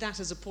take that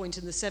as a point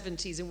in the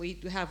 70s, and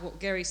we have what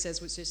Gary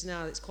says, which is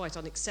now it's quite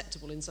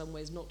unacceptable in some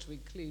ways not to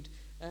include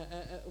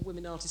a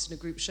women artist in a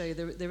group show,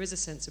 there is a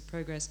sense of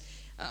progress.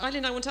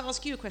 Eileen, I want to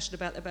ask you a question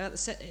about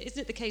isn't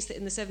it the case that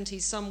in the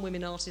 70s some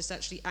women artists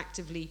actually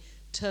actively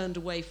turned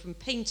away from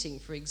painting,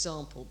 for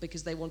example,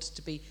 because they wanted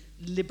to be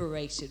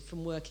liberated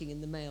from working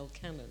in the male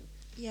canon?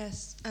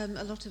 Yes, a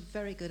lot of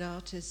very good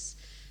artists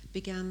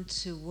began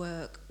to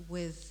work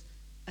with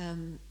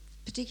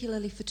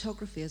particularly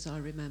photography, as I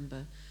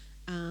remember,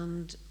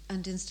 and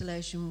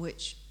installation,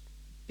 which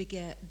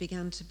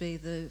began to be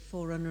the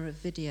forerunner of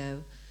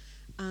video.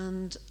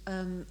 And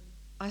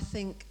I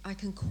think I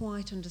can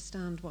quite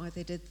understand why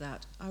they did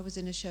that. I was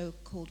in a show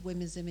called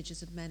Women's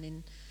Images of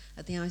Men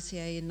at the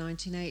ICA in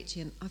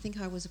 1980, and I think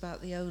I was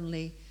about the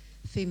only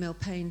female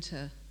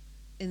painter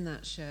in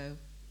that show.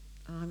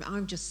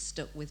 I'm just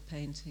stuck with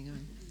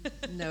painting.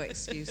 No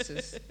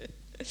excuses.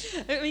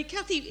 I mean,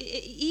 Kathy,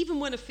 even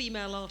when a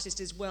female artist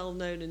is well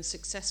known and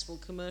successful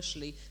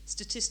commercially,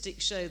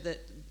 statistics show that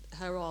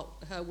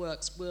her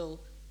works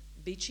will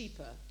be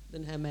cheaper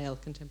than her male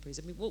contemporaries.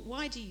 I mean,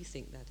 why do you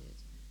think that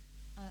is?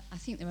 I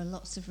think there are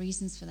lots of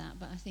reasons for that,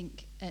 but I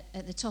think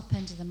at the top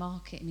end of the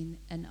market, I mean,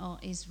 and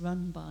art is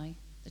run by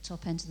the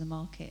top end of the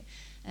market.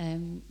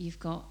 You've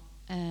got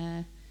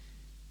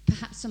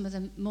perhaps some of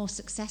the more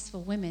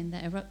successful women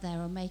that are up there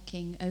are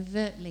making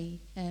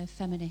overtly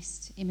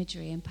feminist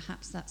imagery, and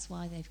perhaps that's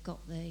why they've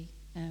got the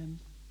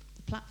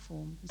the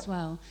platform as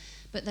well.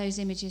 But those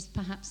images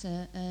perhaps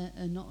are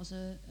not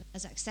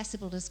as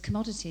accessible as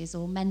commodities,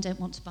 or men don't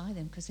want to buy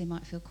them because they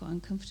might feel quite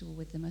uncomfortable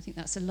with them. I think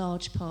that's a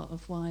large part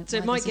of why. So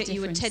why it might there's a get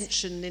you difference.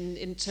 attention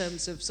in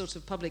terms of sort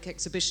of public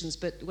exhibitions,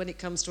 but when it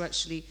comes to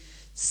actually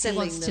selling Who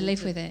wants them, to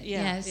live with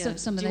it?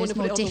 Some of those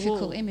more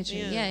difficult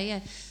imagery.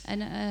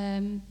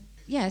 And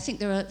I think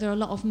there are a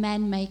lot of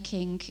men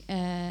making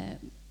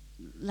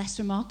less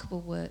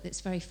remarkable work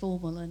that's very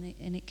formal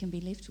and it can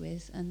be lived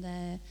with, and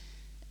they're,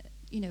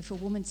 for a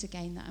woman to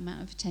gain that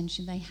amount of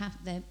attention,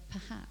 they're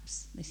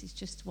perhaps, this is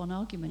just one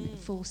argument,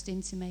 forced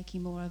into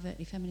making more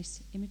overtly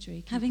feminist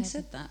imagery. Having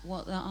said that,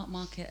 what the art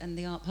market and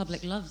the art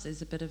public loves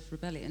is a bit of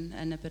rebellion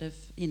and a bit of,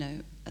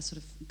 a sort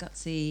of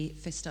gutsy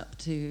fist up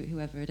to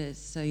whoever it is.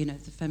 So,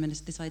 the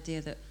feminist, this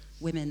idea that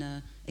women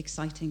are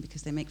exciting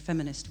because they make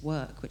feminist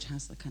work, which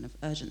has the kind of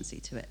urgency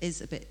to it,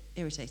 is a bit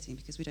irritating,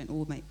 because we don't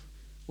all make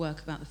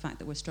work about the fact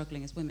that we're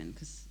struggling as women,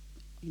 because,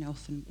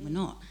 often we're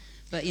not.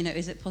 But,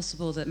 is it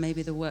possible that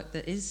maybe the work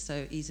that is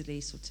so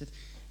easily sort of,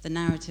 the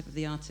narrative of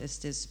the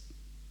artist is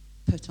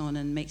put on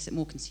and makes it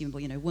more consumable?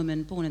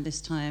 Woman born in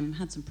this time,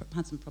 had some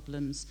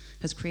problems,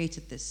 has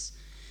created this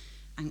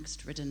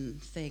angst-ridden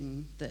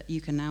thing that you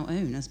can now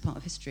own as part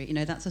of history.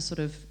 That's a sort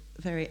of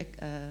very...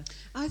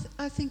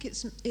 I think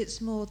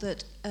it's more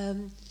that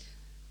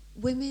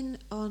women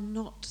are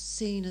not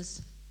seen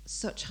as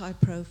such high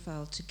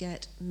profile to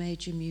get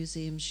major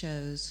museum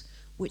shows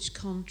which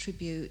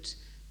contribute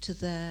to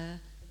their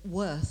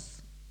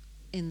worth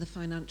in the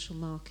financial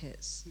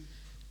markets.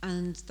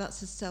 And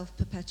that's a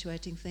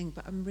self-perpetuating thing,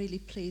 but I'm really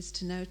pleased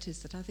to notice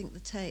that I think the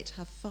Tate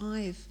have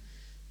 5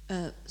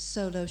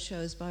 solo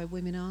shows by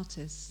women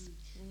artists.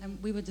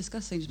 And we were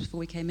discussing just before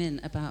we came in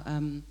about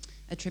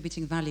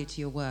attributing value to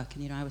your work,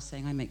 and I was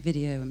saying I make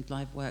video and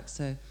live work,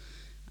 so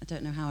I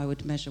don't know how I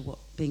would measure what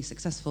being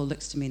successful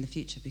looks to me in the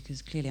future,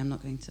 because clearly I'm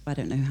not going to, I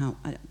don't know how,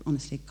 I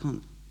honestly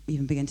can't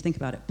even begin to think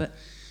about it, but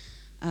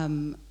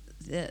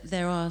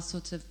there are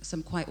sort of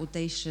some quite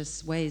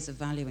audacious ways of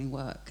valuing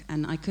work,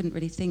 and I couldn't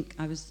really think,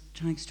 I was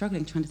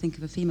struggling trying to think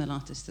of a female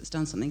artist that's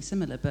done something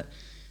similar, but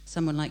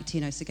someone like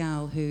Tino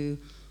Segal, who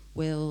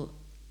will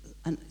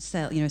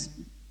sell,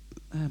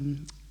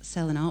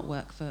 sell an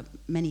artwork for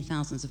many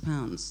thousands of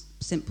pounds,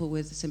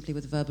 simply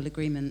with verbal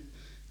agreement,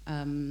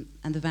 and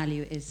the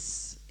value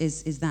is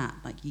that,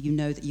 like,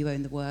 that you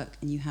own the work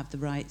and you have the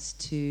rights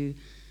to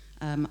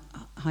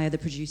hire the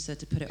producer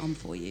to put it on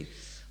for you.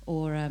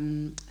 Or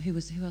who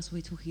else were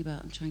we talking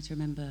about? I'm trying to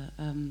remember.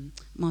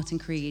 Martin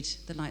Creed,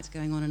 The Lights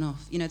Going On and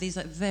Off. These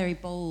are very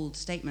bold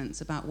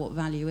statements about what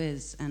value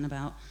is, and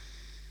about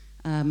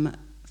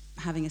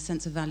having a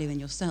sense of value in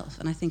yourself.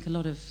 And I think a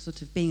lot of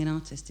sort of being an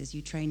artist is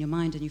you train your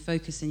mind and you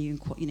focus and you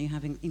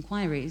having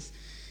inquiries,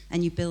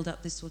 and you build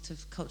up this sort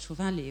of cultural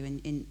value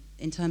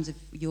in terms of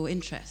your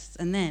interests.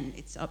 And then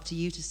it's up to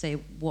you to say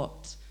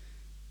what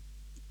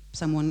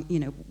someone,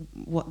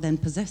 what then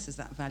possesses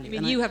that value.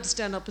 You have to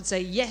stand up and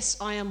say, yes,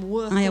 I am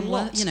worth a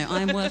lot.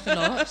 I am worth a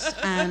lot,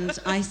 and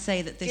I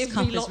say that this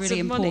cup is really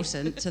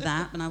important to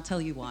that, and I'll tell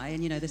you why.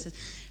 And this is,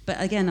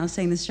 but again, I was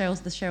saying the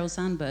Sheryl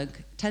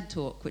Sandberg TED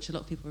Talk, which a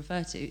lot of people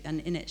refer to,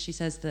 and in it she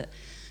says that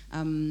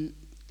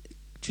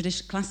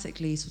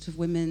classically, sort of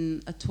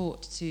women are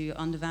taught to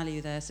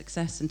undervalue their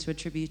success and to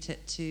attribute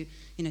it to,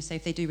 say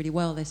if they do really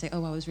well, they say,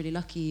 oh, I was really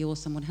lucky, or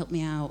someone helped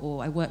me out,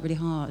 or I worked really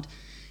hard.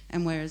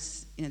 And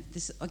whereas,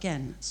 this,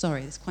 again,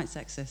 sorry, it's quite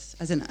sexist,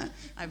 as in,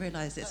 I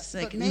realise it's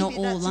like not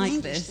all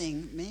like this.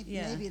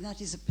 Maybe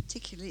that is a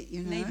particularly,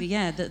 Maybe,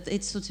 yeah, that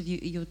it's sort of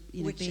you're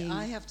which being...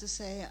 I have to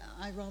say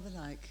I rather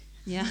like.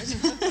 Yeah.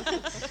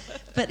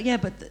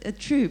 but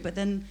true, but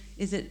then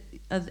is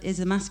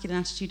a masculine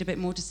attitude a bit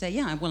more to say,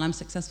 yeah, well, I'm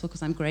successful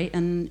because I'm great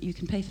and you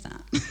can pay for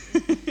that?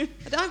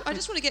 I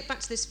just want to get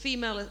back to this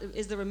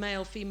is there a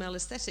male-female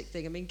aesthetic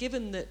thing? I mean,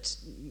 given that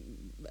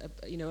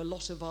a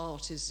lot of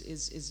art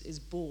is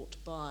bought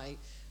by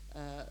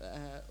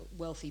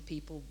wealthy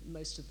people,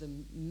 most of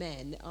them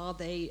men, are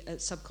they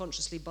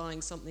subconsciously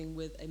buying something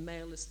with a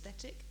male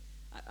aesthetic?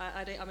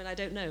 I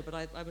don't know, but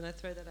I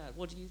throw that out.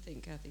 What do you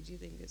think, Kathy? Do you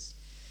think it's...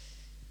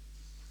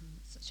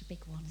 Such a big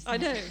one, isn't I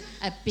know.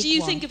 A big do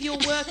you one. think of your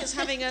work as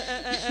having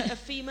a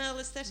female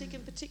aesthetic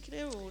in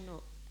particular, or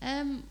not?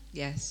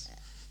 Yes.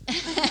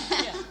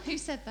 Who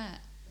said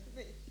that?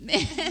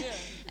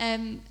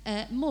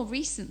 More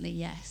recently,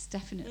 yes,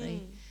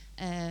 definitely.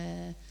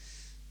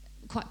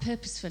 Quite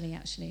purposefully,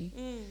 actually.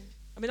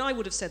 I mean, I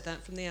would have said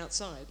that from the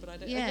outside, but I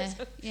don't know.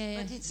 But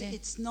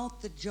it's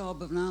not the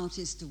job of an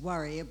artist to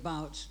worry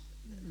about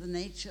the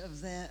nature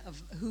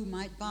of who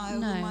might buy or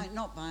who might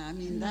not buy. I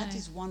mean, that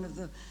is one of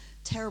the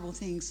terrible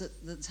things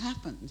that's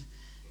happened.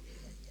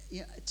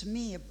 To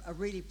me, a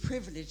really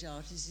privileged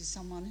artist is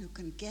someone who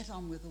can get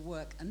on with the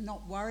work and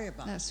not worry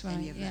about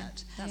any of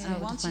that.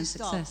 And once you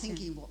start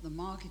thinking what the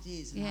market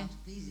is and how to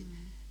please it,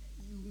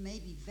 you may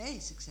be very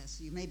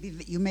successful, you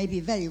may be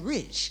very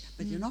rich,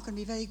 but you're not going to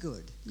be very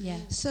good.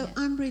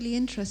 I'm really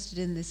interested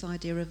in this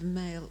idea of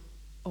male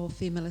or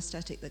female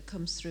aesthetic that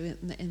comes through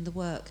in the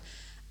work.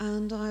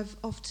 And I've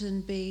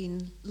often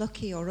been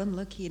lucky or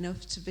unlucky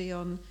enough to be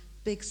on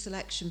big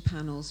selection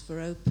panels for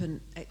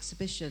open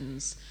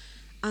exhibitions.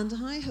 And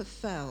I have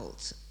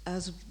felt,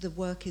 as the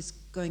work is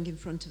going in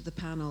front of the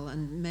panel,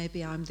 and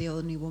maybe I'm the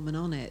only woman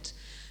on it,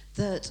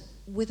 that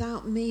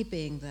without me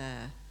being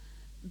there,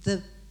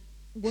 the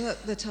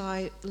work that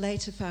I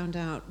later found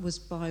out was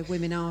by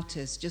women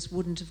artists just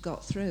wouldn't have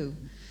got through.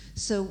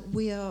 So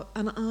we are,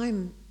 and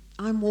I'm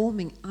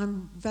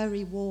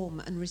very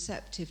warm and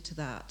receptive to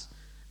that.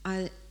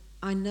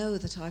 I know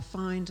that I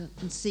find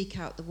and seek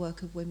out the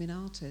work of women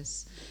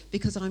artists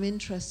because I'm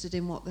interested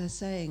in what they're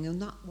saying,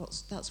 and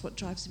that's what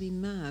drives me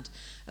mad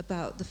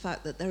about the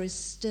fact that there is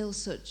still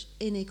such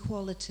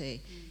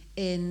inequality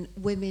in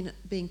women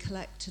being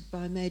collected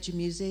by major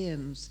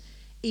museums,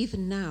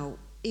 even now,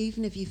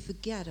 even if you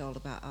forget all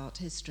about art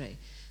history.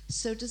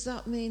 So does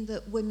that mean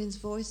that women's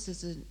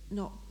voices are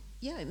not...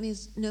 Yeah, it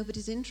means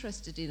nobody's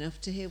interested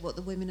enough to hear what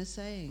the women are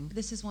saying.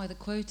 This is why the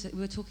quota, we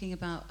were talking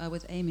about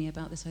with Amy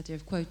about this idea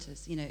of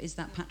quotas. You know, is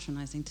that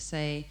patronising to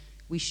say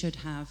we should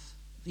have,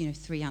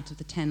 3 out of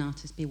the 10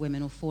 artists be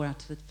women or 4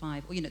 out of the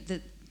 5? Or,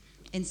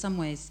 in some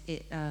ways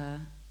it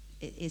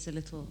is a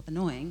little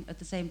annoying. At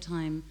the same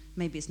time,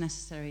 maybe it's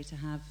necessary to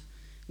have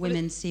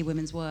women see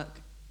women's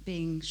work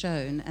being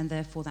shown, and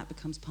therefore that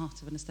becomes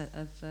part of an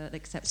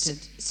accepted.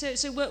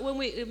 So when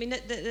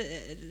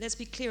let's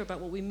be clear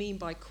about what we mean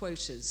by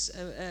quotas.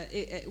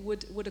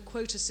 Would a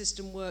quota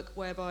system work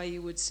whereby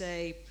you would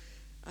say,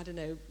 I don't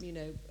know,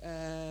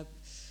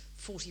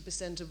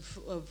 40%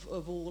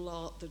 of all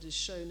art that is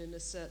shown in a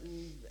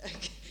certain,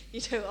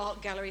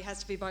 art gallery has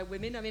to be by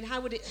women? I mean,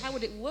 how would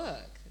it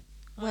work?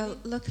 Well,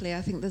 luckily,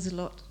 I think there's a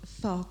lot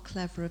far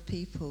cleverer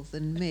people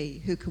than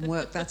me who can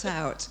work that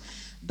out.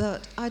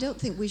 But I don't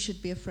think we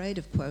should be afraid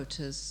of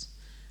quotas.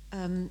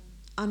 And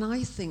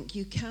I think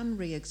you can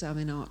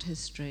re-examine art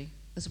history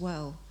as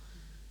well.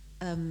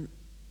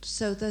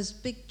 So there's a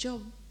big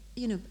job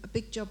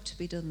to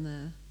be done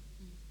there.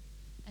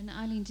 And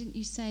Eileen, didn't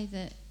you say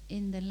that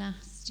in the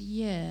last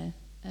year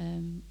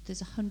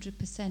there's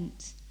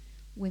 100%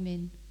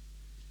 women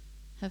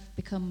have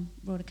become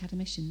Royal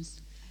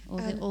Academicians?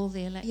 All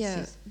the electors?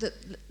 Yeah,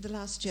 the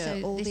last year,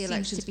 so all the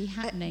elections. Seems to be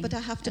happening. But I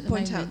have to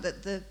point out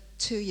that the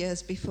 2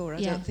 years before,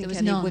 I don't think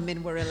any none.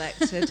 women were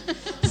elected.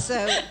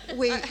 So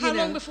how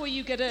long before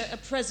you get a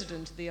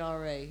president of the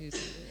RA who's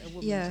a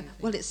woman? Yeah,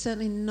 well, it's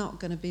certainly not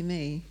going to be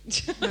me.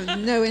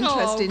 No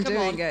interest in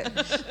doing it.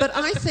 But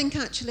I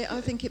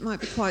think it might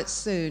be quite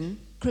soon.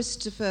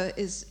 Christopher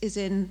is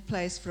in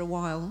place for a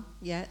while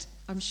yet,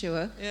 I'm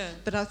sure. Yeah.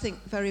 But I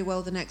think very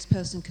well the next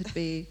person could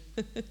be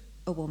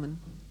a woman.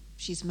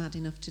 She's mad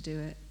enough to do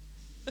it.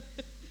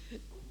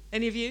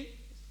 Any of you?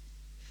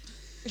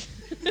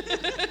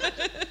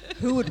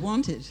 Who would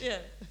want it? Yeah.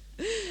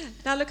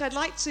 Now, look, I'd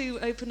like to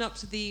open up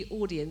to the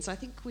audience. I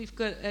think we've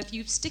got, if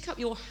you stick up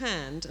your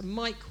hand, a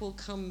mic will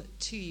come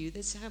to you.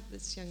 Let's have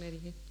this young lady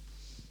here.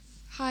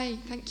 Hi,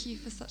 thank you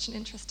for such an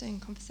interesting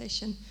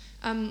conversation.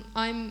 I'm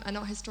an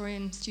art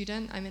historian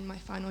student. I'm in my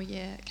final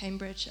year at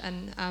Cambridge,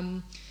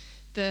 and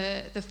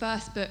the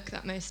first book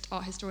that most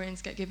art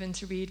historians get given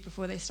to read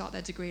before they start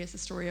their degree is The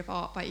Story of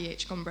Art by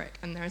E.H. Gombrich,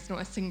 and there is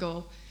not a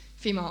single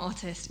female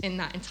artist in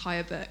that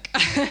entire book.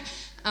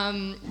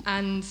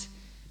 And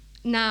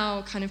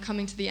now, kind of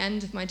coming to the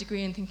end of my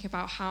degree and thinking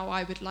about how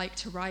I would like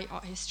to write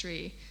art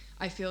history,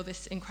 I feel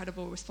this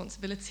incredible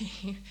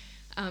responsibility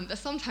that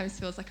sometimes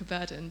feels like a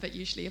burden, but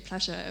usually a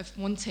pleasure, of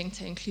wanting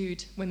to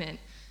include women.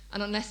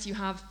 And unless you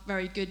have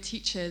very good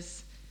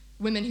teachers,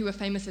 women who were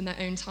famous in their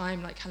own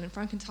time, like Helen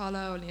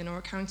Frankenthaler or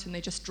Leonora Carrington,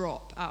 they just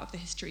drop out of the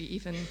history,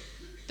 even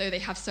though they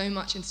have so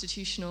much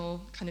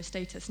institutional kind of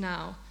status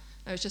now.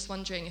 I was just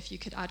wondering if you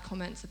could add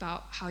comments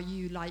about how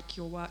you like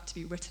your work to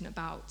be written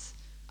about,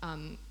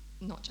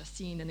 not just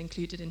seen and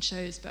included in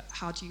shows, but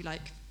how do you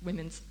like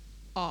women's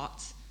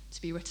art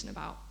to be written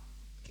about?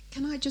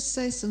 Can I just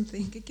say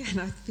something? Again,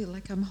 I feel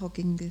like I'm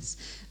hogging this,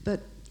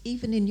 but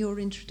even in your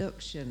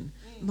introduction,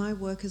 my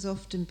work has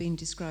often been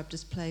described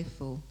as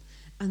playful,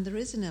 and there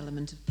is an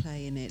element of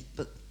play in it,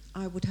 but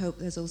I would hope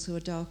there's also a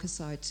darker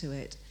side to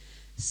it.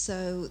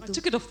 So I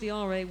took it off the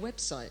RA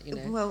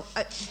website, Well,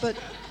 but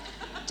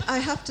I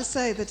have to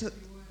say that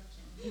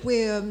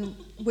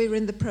we're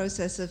in the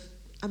process of...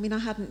 I mean, I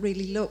hadn't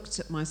really looked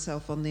at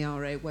myself on the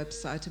RA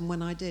website, and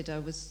when I did, I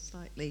was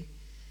slightly,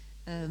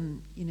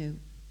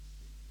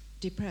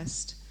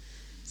 depressed.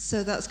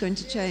 So that's going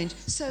to change.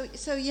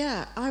 So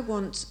yeah, I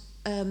want...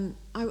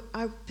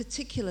 I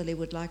particularly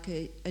would like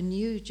a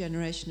new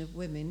generation of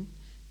women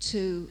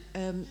to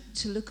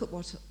look at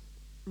what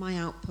my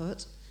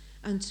output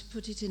and to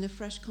put it in a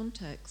fresh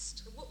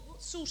context.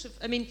 What sort of...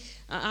 I mean,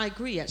 I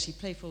agree, actually,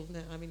 playful... No,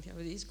 I mean,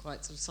 it is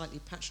quite sort of slightly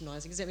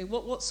patronising, isn't it? I mean,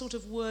 what sort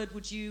of word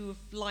would you have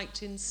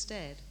liked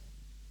instead?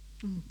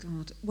 Oh,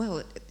 God.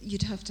 Well,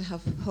 you'd have to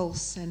have whole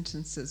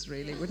sentences,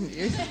 really, wouldn't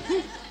you?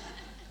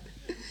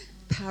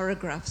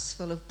 Paragraphs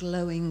full of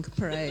glowing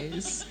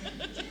praise.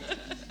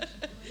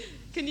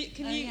 Can you?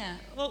 Yeah.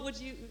 What would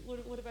you?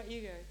 What about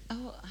you, Gary?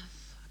 Oh,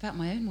 about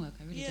my own work,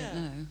 I really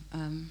don't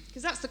know.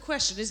 Because that's the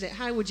question, isn't it?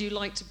 How would you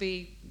like to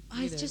be?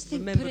 I just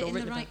think remembered put it or in the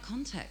written right about?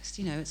 context.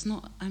 You know, it's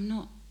not. I'm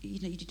not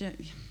you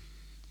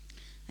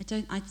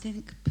don't. I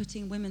think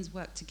putting women's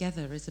work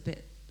together is a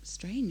bit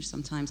strange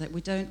sometimes. Like,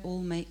 we don't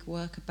all make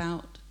work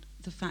about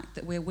the fact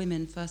that we're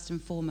women first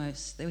and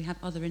foremost, that we have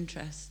other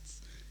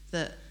interests,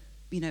 that,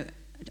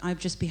 I'd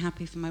just be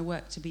happy for my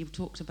work to be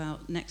talked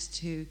about next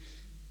to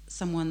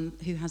someone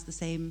who has the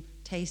same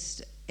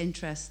taste,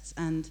 interests,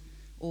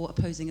 or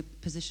opposing a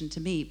position to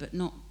me, but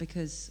not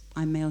because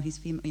I'm male, he's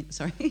female.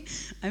 Sorry,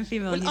 I'm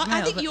female, he's male.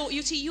 I think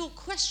your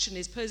question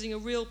is posing a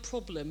real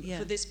problem Yeah.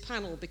 for this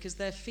panel because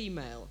they're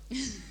female,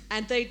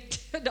 and I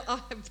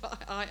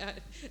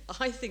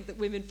think that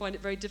women find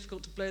it very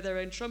difficult to blow their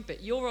own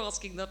trumpet. You're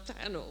asking the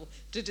panel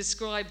to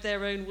describe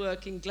their own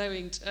work in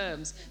glowing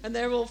terms, and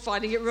they're all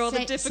finding it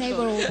rather difficult. Say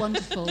we're all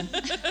wonderful.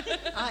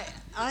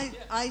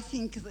 I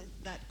think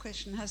that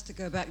question has to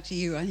go back to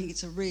you. I think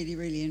it's a really,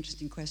 really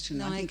interesting question.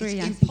 No, I I think agree. it's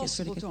I think it's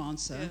impossible really to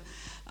answer,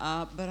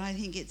 but I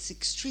think it's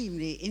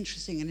extremely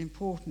interesting and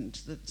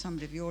important that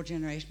somebody of your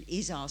generation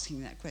is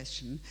asking that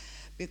question,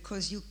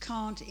 because you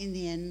can't, in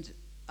the end,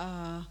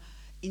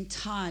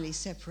 entirely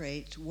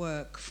separate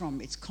work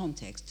from its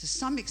context. To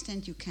some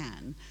extent you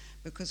can,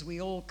 because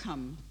we all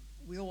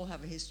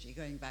have a history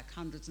going back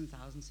hundreds and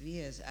thousands of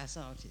years as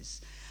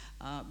artists,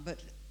 but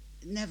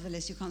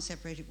nevertheless you can't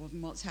separate it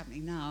from what's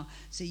happening now.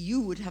 So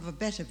you would have a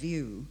better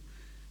view.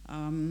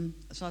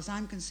 As far as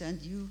I'm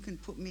concerned, you can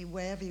put me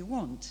wherever you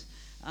want.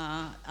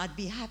 I'd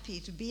be happy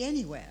to be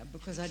anywhere,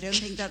 because I don't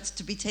think that's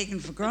to be taken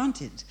for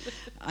granted.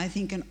 I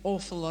think an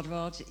awful lot of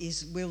art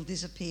will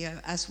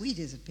disappear as we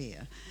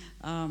disappear,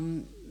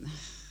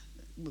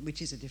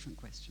 which is a different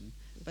question.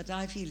 But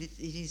I feel it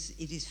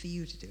is for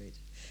you to do it.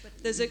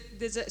 But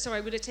sorry,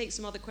 I'm going to take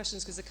some other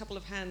questions because a couple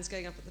of hands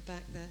going up at the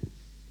back there.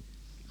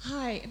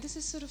 Hi, this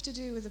is sort of to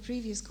do with the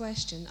previous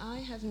question. I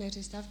have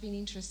noticed, I've been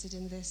interested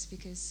in this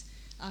because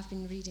I've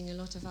been reading a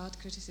lot of art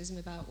criticism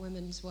about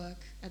women's work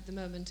at the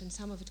moment, and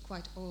some of it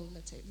quite old,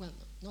 let's say, well,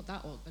 not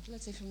that old, but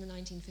let's say from the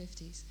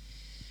 1950s.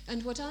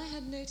 And what I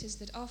had noticed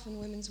that often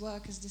women's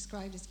work is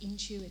described as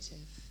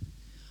intuitive,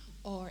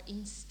 or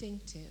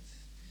instinctive,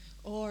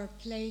 or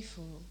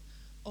playful,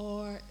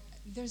 or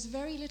there's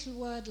very little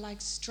word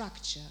like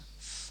structure,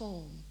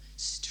 form,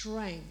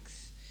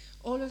 strength,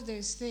 all of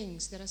those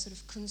things that are sort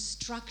of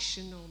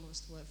construction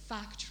almost words,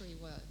 factory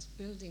words,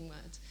 building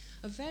words,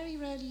 are very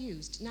rarely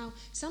used. Now,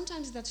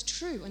 sometimes that's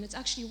true, and it's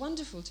actually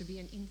wonderful to be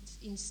an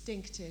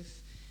instinctive,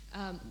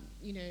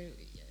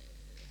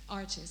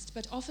 artist,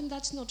 but often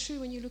that's not true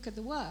when you look at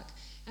the work.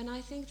 And I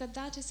think that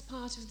that is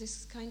part of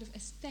this kind of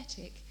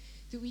aesthetic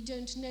that we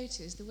don't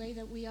notice, the way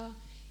that we are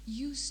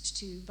used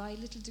to, by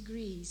little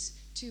degrees,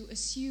 to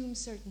assume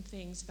certain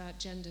things about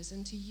genders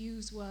and to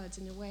use words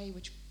in a way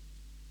which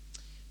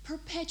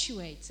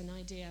perpetuates an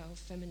idea of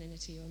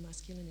femininity or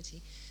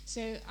masculinity.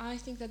 So I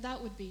think that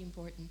that would be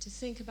important, to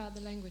think about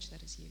the language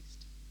that is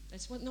used.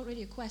 That's not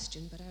really a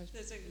question, but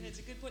It's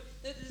a good point.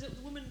 There's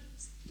a woman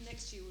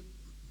next to you.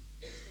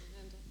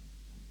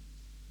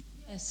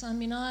 Yes, I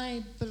mean,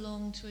 I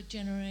belong to a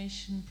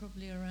generation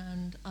probably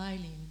around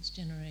Eileen's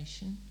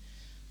generation,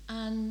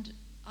 and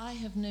I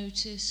have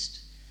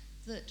noticed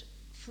that,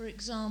 for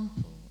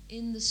example,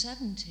 in the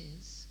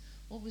 70s,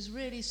 what was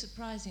really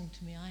surprising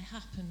to me, I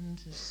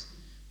happened, as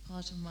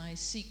part of my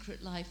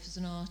secret life as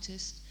an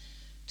artist,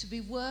 to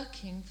be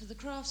working for the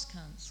Crafts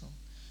Council.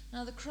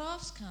 Now, the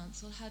Crafts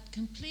Council had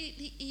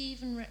completely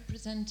even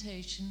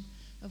representation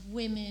of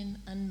women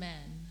and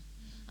men,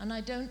 and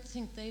I don't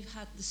think they've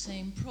had the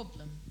same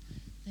problem.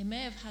 They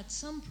may have had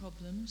some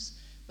problems,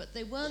 but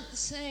they weren't the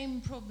same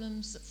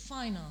problems that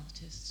fine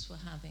artists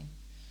were having.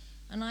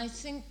 And I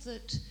think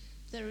that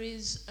there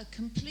is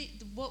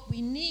what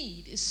we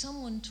need is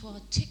someone to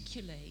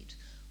articulate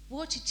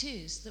what it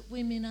is that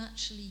women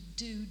actually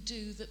do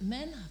that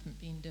men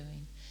haven't been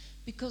doing.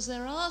 Because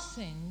there are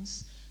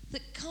things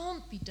that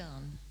can't be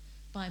done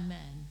by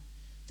men,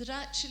 that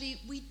actually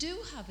we do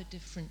have a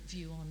different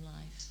view on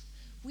life.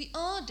 We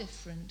are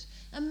different,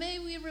 and may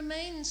we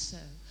remain so,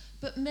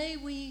 but may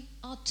we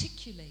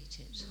articulate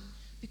it.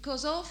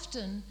 Because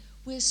often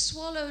we're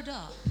swallowed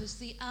up as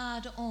the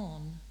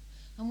add-on,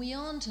 and we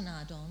aren't an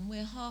add-on,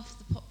 we're half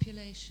the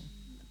population.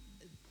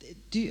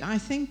 I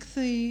think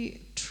the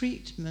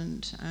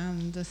treatment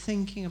and the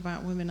thinking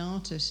about women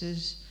artists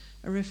is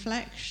a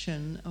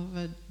reflection of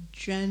a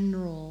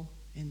general,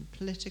 in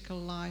political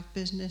life,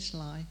 business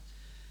life,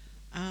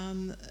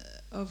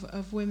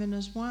 of women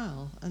as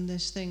well. And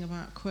this thing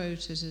about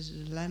quotas is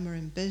a dilemma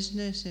in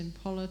business, in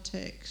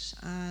politics,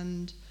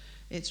 and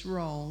it's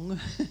wrong.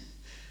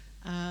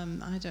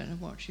 I don't know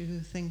what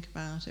you think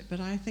about it, but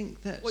I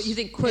think that... What, you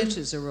think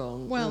quotas are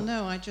wrong? Well,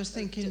 no, I just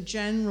think in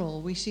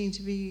general we seem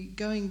to be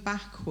going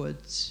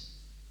backwards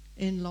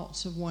in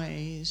lots of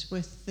ways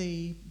with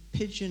the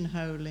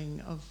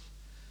pigeonholing of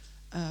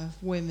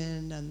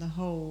women and the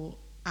whole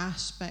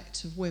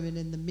aspect of women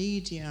in the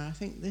media. I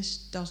think this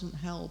doesn't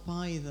help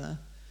either.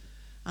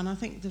 And I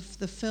think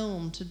the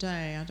film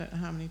today, I don't know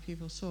how many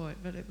people saw it,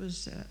 but it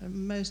was a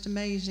most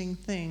amazing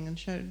thing and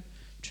showed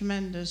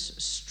tremendous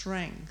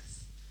strength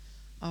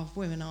of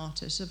women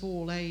artists of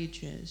all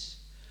ages.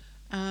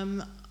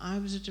 I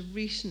was at a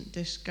recent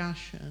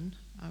discussion,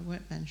 I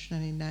won't mention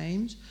any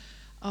names,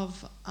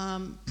 of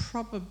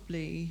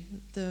probably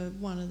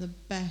one of the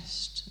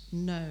best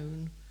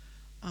known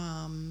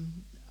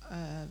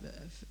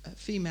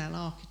female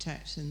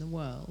architects in the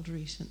world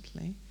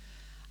recently.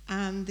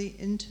 And the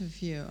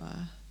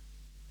interviewer,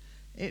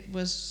 it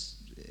was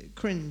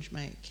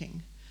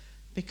cringe-making,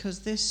 because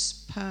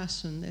this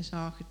person, this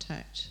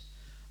architect,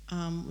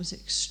 was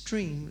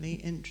extremely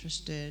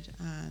interested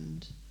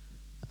and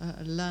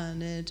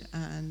learned,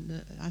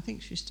 and I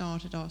think she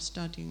started off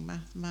studying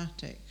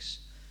mathematics,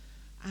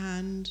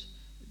 and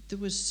there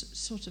was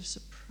sort of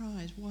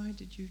surprise. Why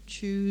did you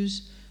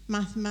choose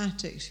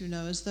mathematics? You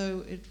know, as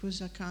though it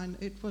was a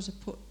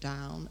put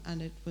down,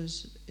 and it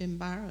was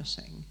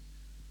embarrassing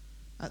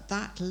at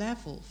that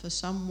level for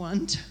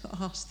someone to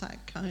ask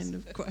that kind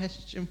of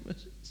question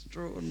was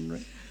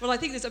extraordinary. Well, I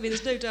think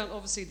there's no doubt,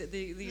 obviously, that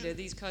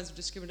these kinds of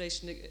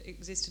discrimination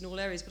exist in all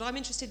areas. But I'm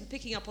interested in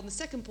picking up on the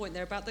second point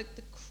there about the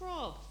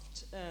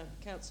craft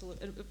council,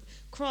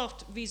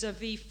 craft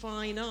vis-a-vis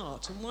fine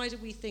art, and why do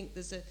we think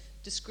there's a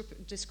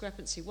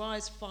discrepancy? Why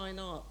is fine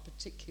art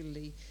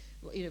particularly,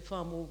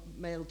 far more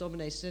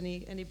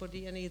male-dominated?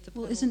 Anybody, any of the?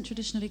 Well, isn't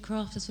traditionally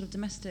craft a sort of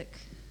domestic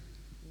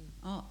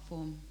art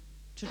form,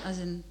 as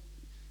in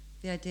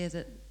the idea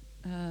that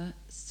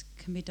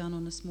can be done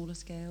on a smaller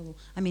scale?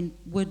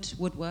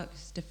 Woodwork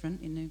is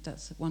different.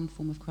 That's one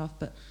form of craft,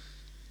 but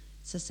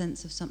it's a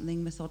sense of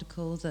something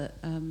methodical that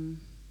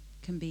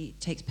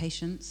takes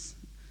patience,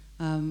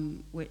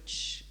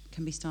 which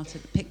can be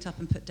picked up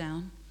and put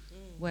down.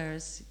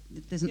 Whereas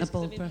there isn't a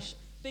bold brush.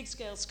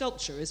 Big-scale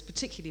sculpture is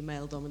particularly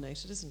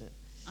male-dominated, isn't it?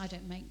 I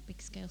don't make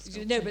big-scale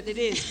sculpture. No, but it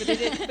is.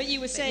 But you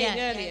were saying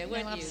earlier,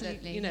 weren't you?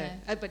 Absolutely,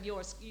 But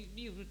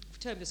you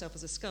termed yourself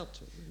as a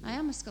sculptor. I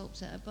am a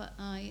sculptor, but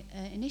I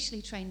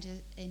initially trained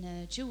in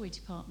a jewellery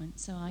department,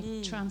 so I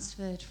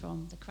transferred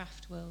from the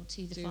craft world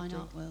to the fine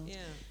art world. Yeah.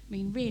 I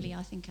mean, really,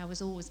 I think I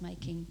was always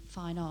making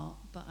fine art,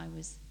 but I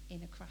was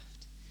in a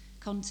craft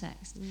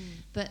context.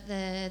 But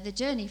the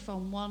journey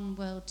from one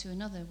world to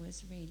another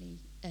was really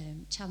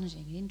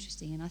challenging and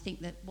interesting, and I think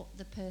that what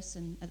the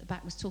person at the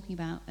back was talking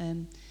about,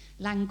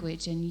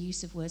 language and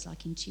use of words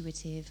like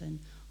intuitive and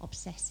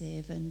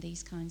obsessive and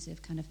these kinds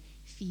of kind of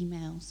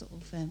female sort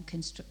of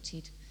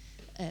constructed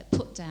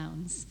put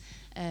downs,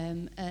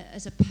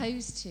 as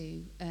opposed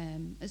to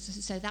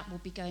so that will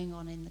be going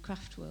on in the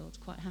craft world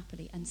quite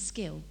happily, and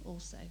skill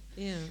also.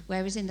 Yeah.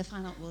 Whereas in the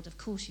fine art world, of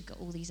course, you've got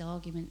all these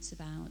arguments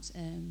about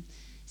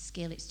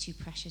skill. It's too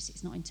precious.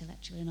 It's not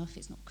intellectual enough.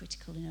 It's not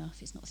critical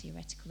enough. It's not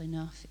theoretical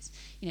enough. It's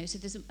so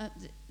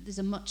there's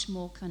a much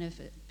more kind of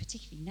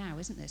particularly now,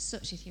 isn't there?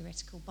 Such a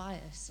theoretical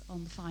bias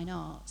on the fine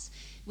arts,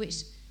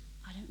 which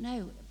I don't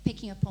know.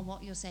 Picking up on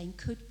what you're saying,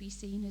 could be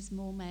seen as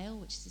more male,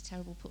 which is a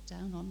terrible put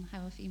down on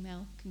how a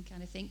female can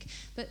kind of think.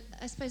 But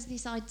I suppose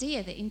this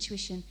idea that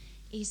intuition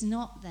is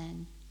not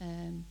then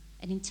an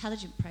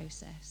intelligent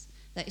process,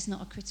 that it's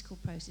not a critical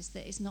process,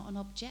 that it's not an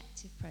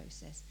objective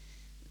process.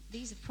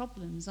 These are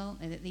problems,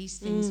 aren't they? That these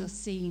things are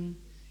seen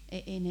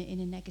in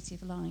a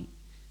negative light.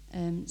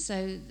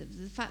 So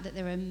the fact that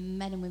there are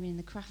men and women in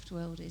the craft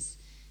world is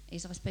I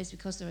suppose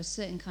because there are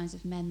certain kinds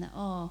of men that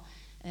are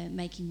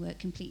making work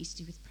completely to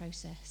do with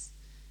process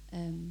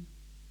and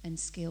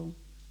skill,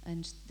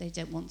 and they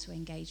don't want to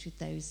engage with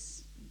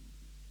those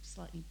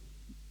slightly,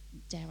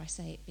 dare I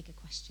say it, bigger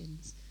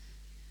questions.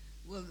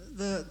 Well,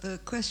 the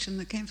question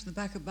that came from the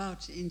back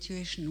about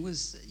intuition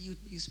was,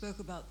 you spoke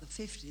about the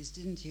 50s,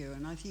 didn't you?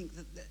 And I think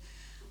that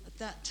at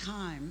that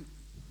time,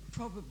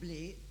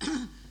 probably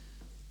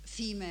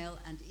female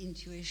and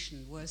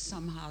intuition were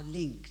somehow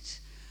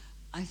linked.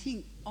 I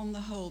think on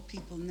the whole,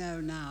 people know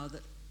now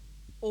that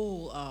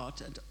all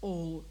art and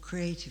all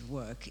creative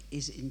work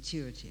is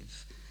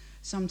intuitive.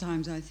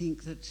 Sometimes I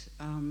think that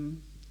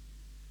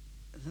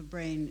the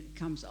brain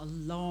comes a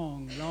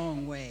long,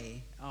 long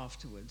way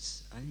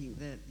afterwards. I think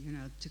that,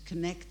 to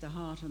connect the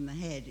heart and the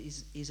head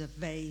is a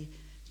very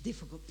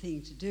difficult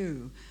thing to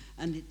do.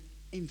 And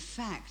in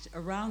fact,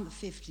 around the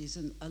 50s,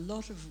 and a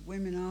lot of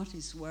women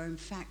artists were in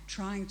fact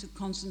trying to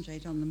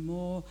concentrate on the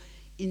more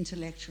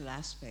intellectual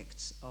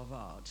aspects of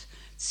art,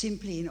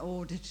 simply in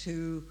order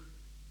to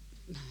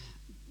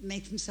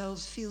make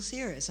themselves feel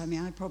serious. I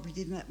mean, I probably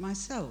did that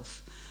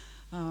myself.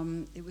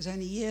 It was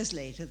only years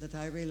later that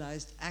I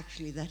realized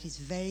actually that is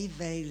very,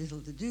 very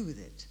little to do with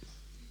it.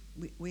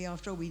 We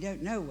after all, we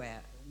don't know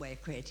where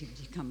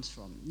creativity comes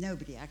from.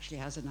 Nobody actually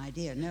has an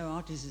idea. No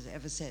artist has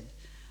ever said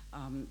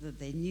that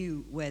they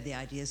knew where the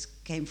ideas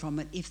came from,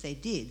 and if they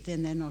did,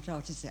 then they're not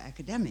artists, they're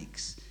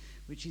academics,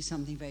 which is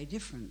something very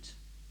different.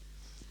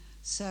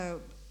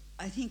 So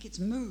I think it's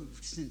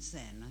moved since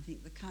then. I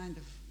think the kind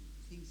of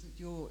things that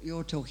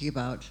you're talking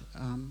about,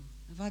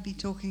 have I been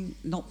talking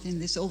not in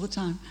this all the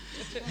time?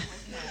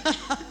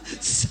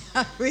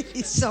 I'm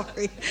really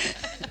sorry.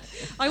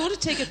 I want to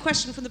take a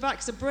question from the back,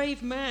 because a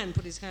brave man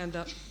put his hand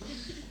up.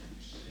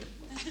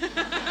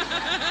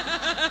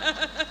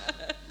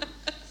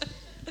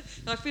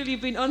 I feel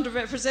you've been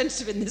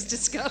underrepresented in this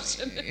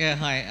discussion. Yeah,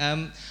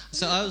 hi.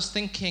 So I was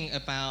thinking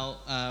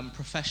about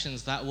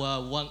professions that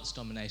were once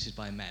dominated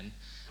by men.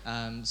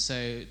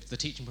 So the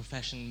teaching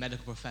profession,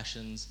 medical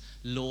professions,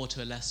 law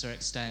to a lesser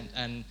extent,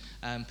 and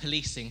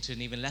policing to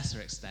an even lesser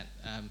extent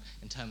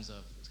in terms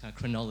of kind of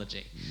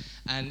chronology.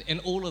 And in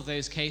all of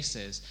those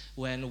cases,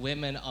 when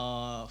women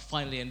are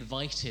finally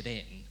invited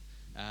in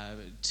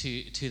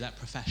to that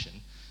profession,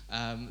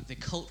 the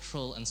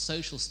cultural and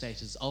social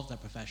status of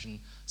that profession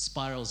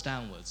spirals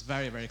downwards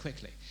very, very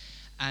quickly.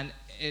 And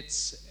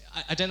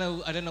I don't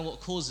know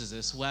what causes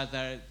this,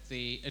 whether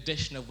the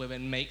addition of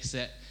women makes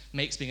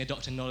being a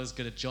doctor not as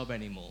good a job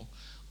anymore,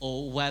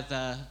 or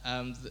whether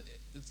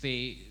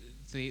the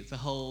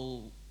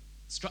whole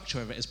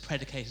structure of it is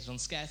predicated on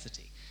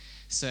scarcity.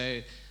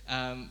 So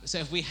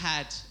if we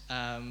had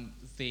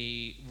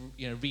the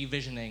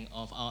revisioning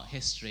of art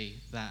history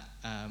that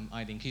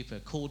Eileen Cooper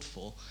called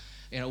for,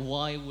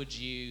 why would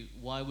you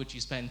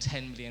spend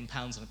 £10 million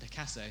on a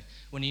Picasso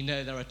when you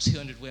know there are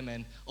 200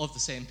 women of the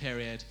same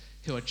period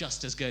who are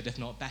just as good, if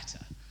not better?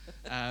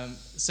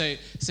 So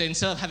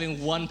instead of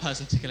having one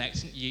person to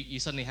collect, you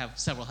suddenly have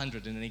several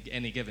hundred in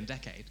any given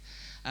decade.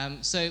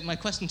 So my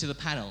question to the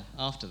panel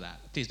after that,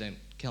 please don't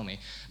kill me,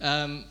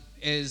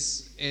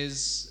 is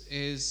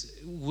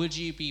would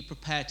you be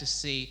prepared to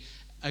see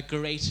a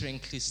greater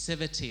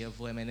inclusivity of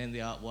women in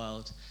the art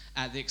world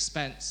at the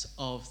expense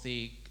of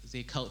the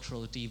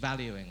cultural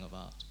devaluing of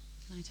art?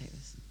 Can I take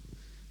this?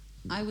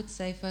 I would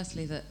say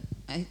firstly that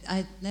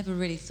I never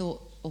really thought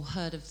or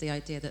heard of the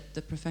idea that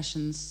the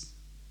professions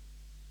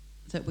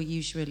that were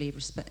usually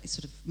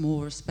sort of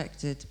more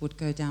respected would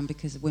go down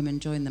because women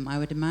join them. I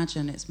would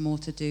imagine it's more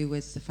to do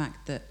with the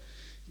fact that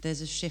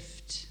there's a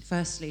shift,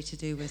 firstly to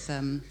do with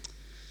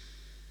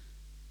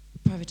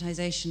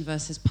privatization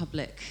versus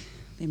public.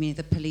 I mean,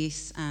 the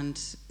police and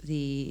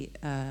the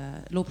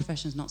law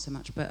professions not so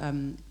much, but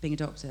being a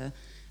doctor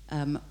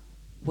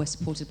were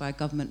supported by a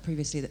government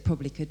previously that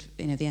probably could,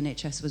 the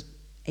NHS was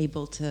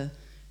able to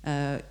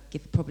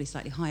give probably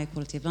slightly higher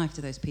quality of life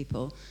to those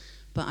people.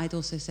 But I'd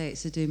also say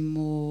it's to do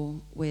more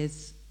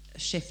with a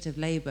shift of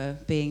labour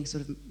being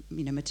sort of,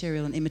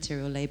 material and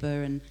immaterial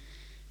labour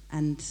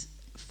and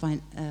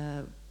find.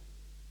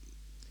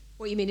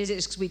 What you mean is it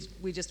because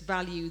we just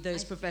value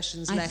those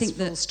professions less,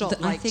 full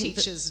stop, like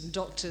teachers and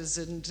doctors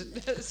and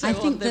so on. I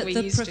think that we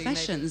the used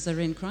professions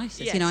are in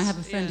crisis. Yes, I have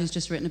a friend who's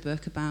just written a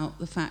book about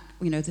the fact,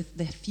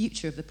 the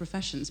future of the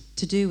professions,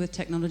 to do with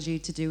technology,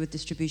 to do with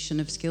distribution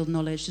of skilled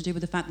knowledge, to do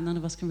with the fact that none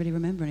of us can really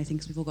remember anything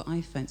because we've all got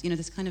iPhones.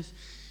 This kind of,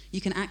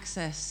 you can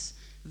access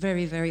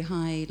very, very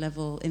high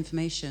level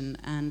information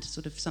and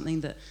sort of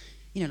something that,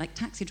 like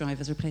taxi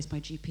drivers replaced by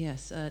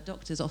GPS.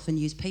 Doctors often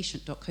use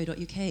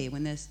patient.co.uk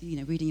when there's,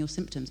 reading your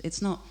symptoms.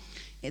 It's not,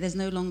 there's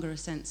no longer a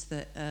sense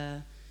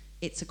that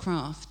it's a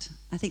craft.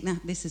 I think that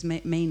this is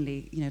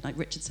mainly, like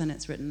Richard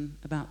Sennett's written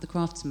about the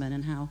craftsman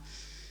and how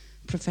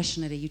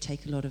professionally you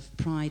take a lot of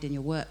pride in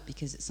your work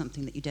because it's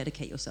something that you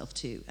dedicate yourself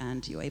to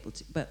and you're able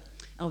to, but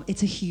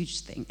it's a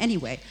huge thing.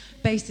 Anyway,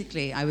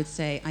 basically I would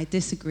say I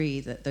disagree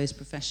that those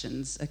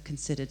professions are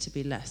considered to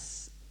be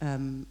less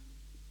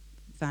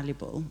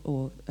valuable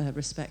or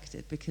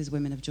respected because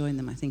women have joined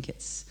them. I think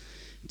it's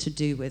to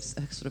do with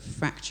a sort of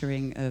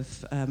fracturing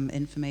of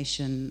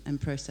information and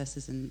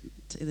processes and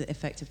the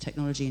effect of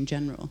technology in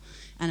general,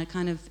 and a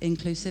kind of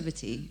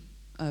inclusivity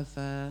of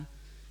and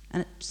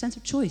a sense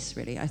of choice,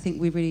 really. I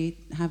think we really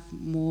have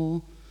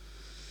more,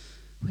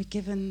 we're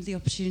given the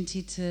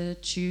opportunity to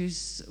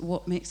choose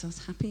what makes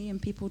us happy,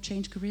 and people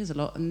change careers a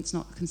lot, and it's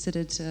not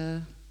considered,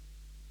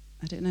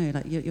 I don't know,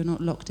 like you're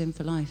not locked in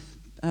for life.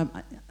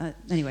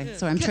 Anyway,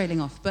 sorry, I'm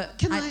trailing off,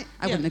 but I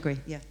wouldn't agree.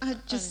 Yeah,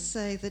 I'd just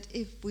say that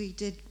if we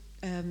did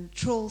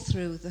trawl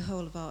through the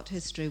whole of art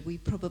history, we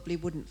probably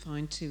wouldn't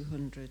find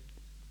 200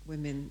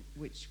 women,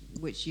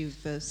 which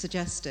you've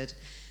suggested.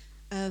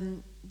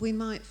 We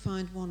might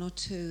find one or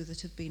two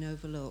that have been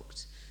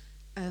overlooked.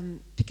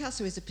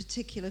 Picasso is a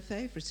particular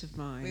favourite of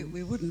mine.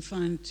 We wouldn't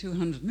find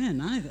 200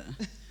 men either.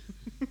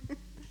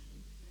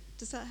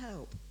 Does that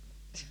help?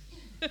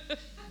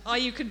 Are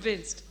you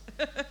convinced?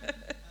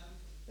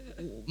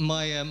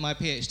 My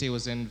PhD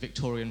was in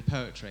Victorian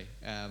poetry,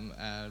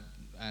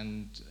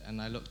 and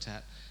I looked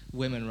at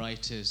women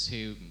writers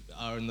who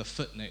are in the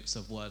footnotes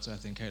of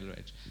Wordsworth and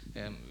Coleridge,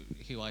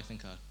 who I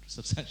think are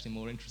substantially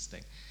more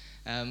interesting.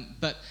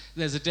 But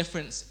there's a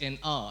difference in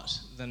art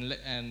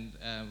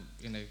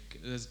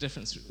there's a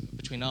difference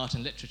between art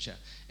and literature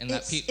in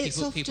that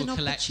it's often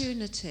collect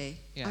opportunity.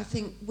 Yeah. I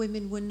think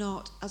women were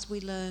not, as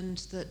we learned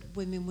that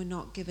women were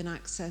not given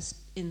access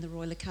in the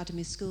Royal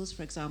Academy schools,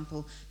 for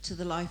example, to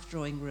the life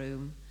drawing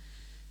room.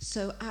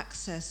 So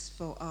access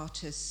for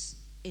artists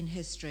in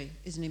history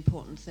is an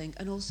important thing,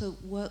 and also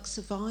work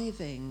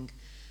surviving.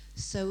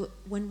 So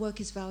when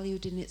work is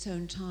valued in its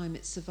own time,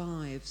 it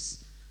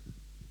survives.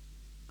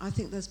 I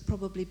think there's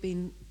probably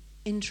been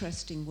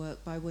interesting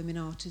work by women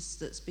artists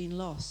that's been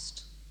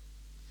lost.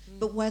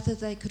 But whether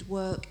they could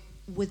work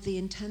with the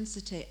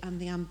intensity and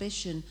the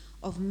ambition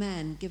of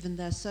men, given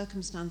their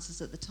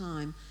circumstances at the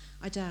time,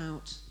 I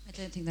doubt. I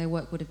don't think their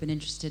work would have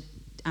been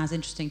as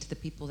interesting to the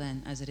people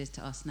then as it is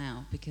to us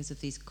now, because of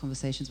these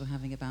conversations we're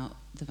having about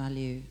the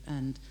value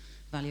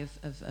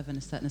of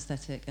a certain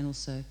aesthetic, and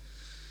also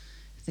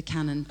the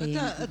canon being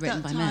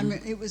written by men.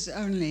 It was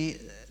only,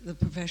 the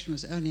profession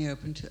was only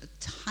open to a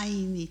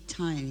tiny,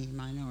 tiny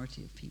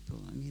minority of people.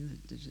 I mean,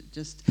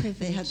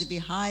 they had to be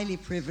highly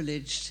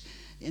privileged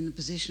in the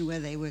position where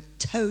they were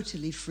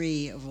totally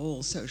free of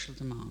all social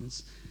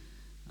demands.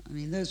 I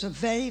mean, those were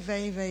very,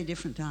 very, very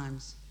different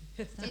times.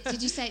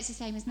 Did you say it's the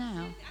same as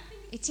now?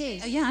 It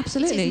is. Yeah,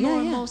 absolutely. It is more yeah,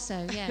 and yeah. more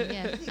so.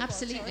 Yeah,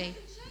 absolutely.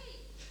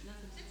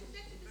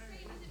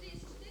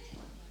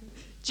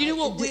 Do you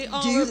know what we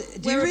are? Do you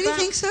really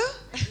think so?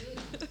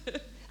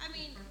 I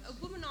mean, a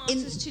woman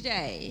artist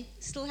today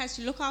still has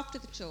to look after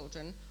the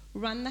children,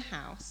 run the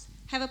house,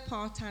 have a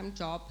part-time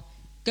job,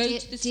 go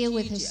to the deal studio,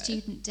 with her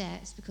student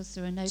debts because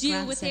there are no deal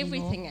grants with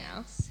anymore. everything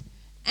else,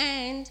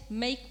 and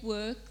make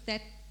work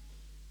that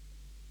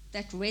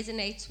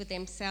resonates with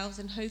themselves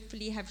and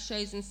hopefully have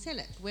shows and sell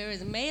it.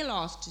 Whereas a male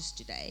artist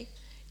today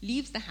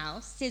leaves the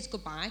house, says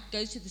goodbye,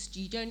 goes to the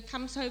studio and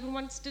comes home and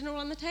wants dinner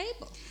on the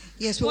table.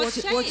 Yes, but what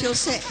you're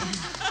saying...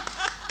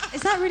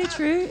 Is that really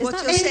true? What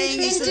you're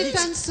saying is in that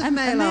defence of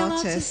male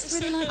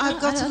artists,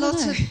 I've got a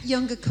lot of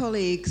younger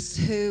colleagues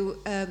who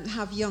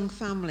have young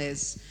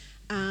families,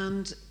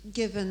 and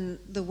given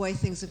the way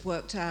things have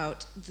worked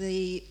out,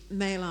 the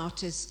male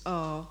artists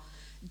are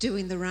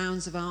doing the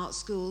rounds of art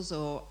schools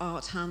or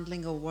art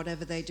handling or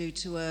whatever they do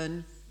to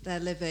earn their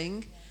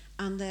living,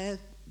 and they're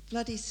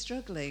bloody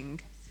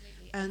struggling.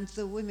 And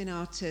the women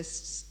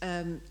artists,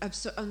 and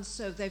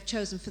so they've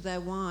chosen for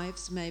their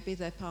wives, maybe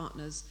their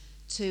partners,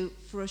 to,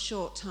 for a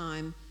short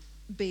time,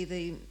 be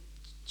the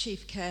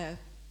chief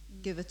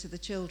caregiver to the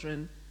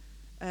children.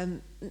 I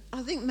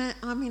think,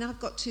 I've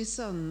got 2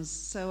 sons,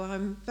 so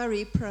I'm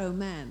very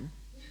pro-men.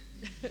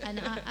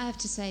 And I have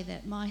to say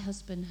that my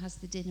husband has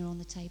the dinner on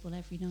the table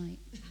every night.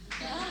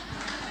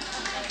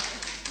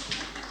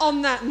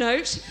 On that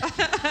note,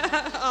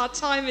 our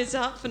time is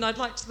up, and I'd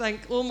like to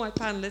thank all my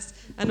panellists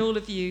and all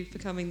of you for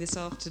coming this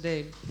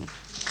afternoon.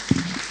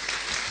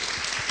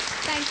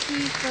 Thank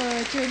you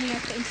for joining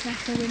us for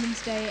International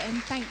Women's Day,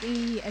 and thank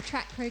the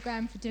Attract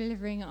programme for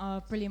delivering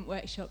our brilliant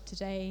workshop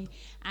today.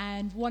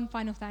 And one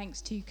final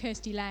thanks to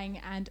Kirsty Lang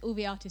and all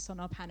the artists on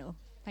our panel.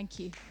 Thank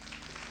you.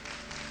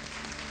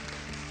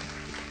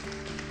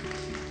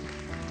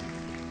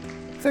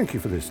 Thank you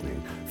for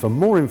listening. For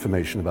more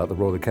information about the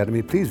Royal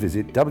Academy, please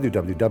visit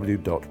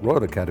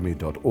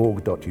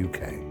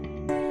www.royalacademy.org.uk.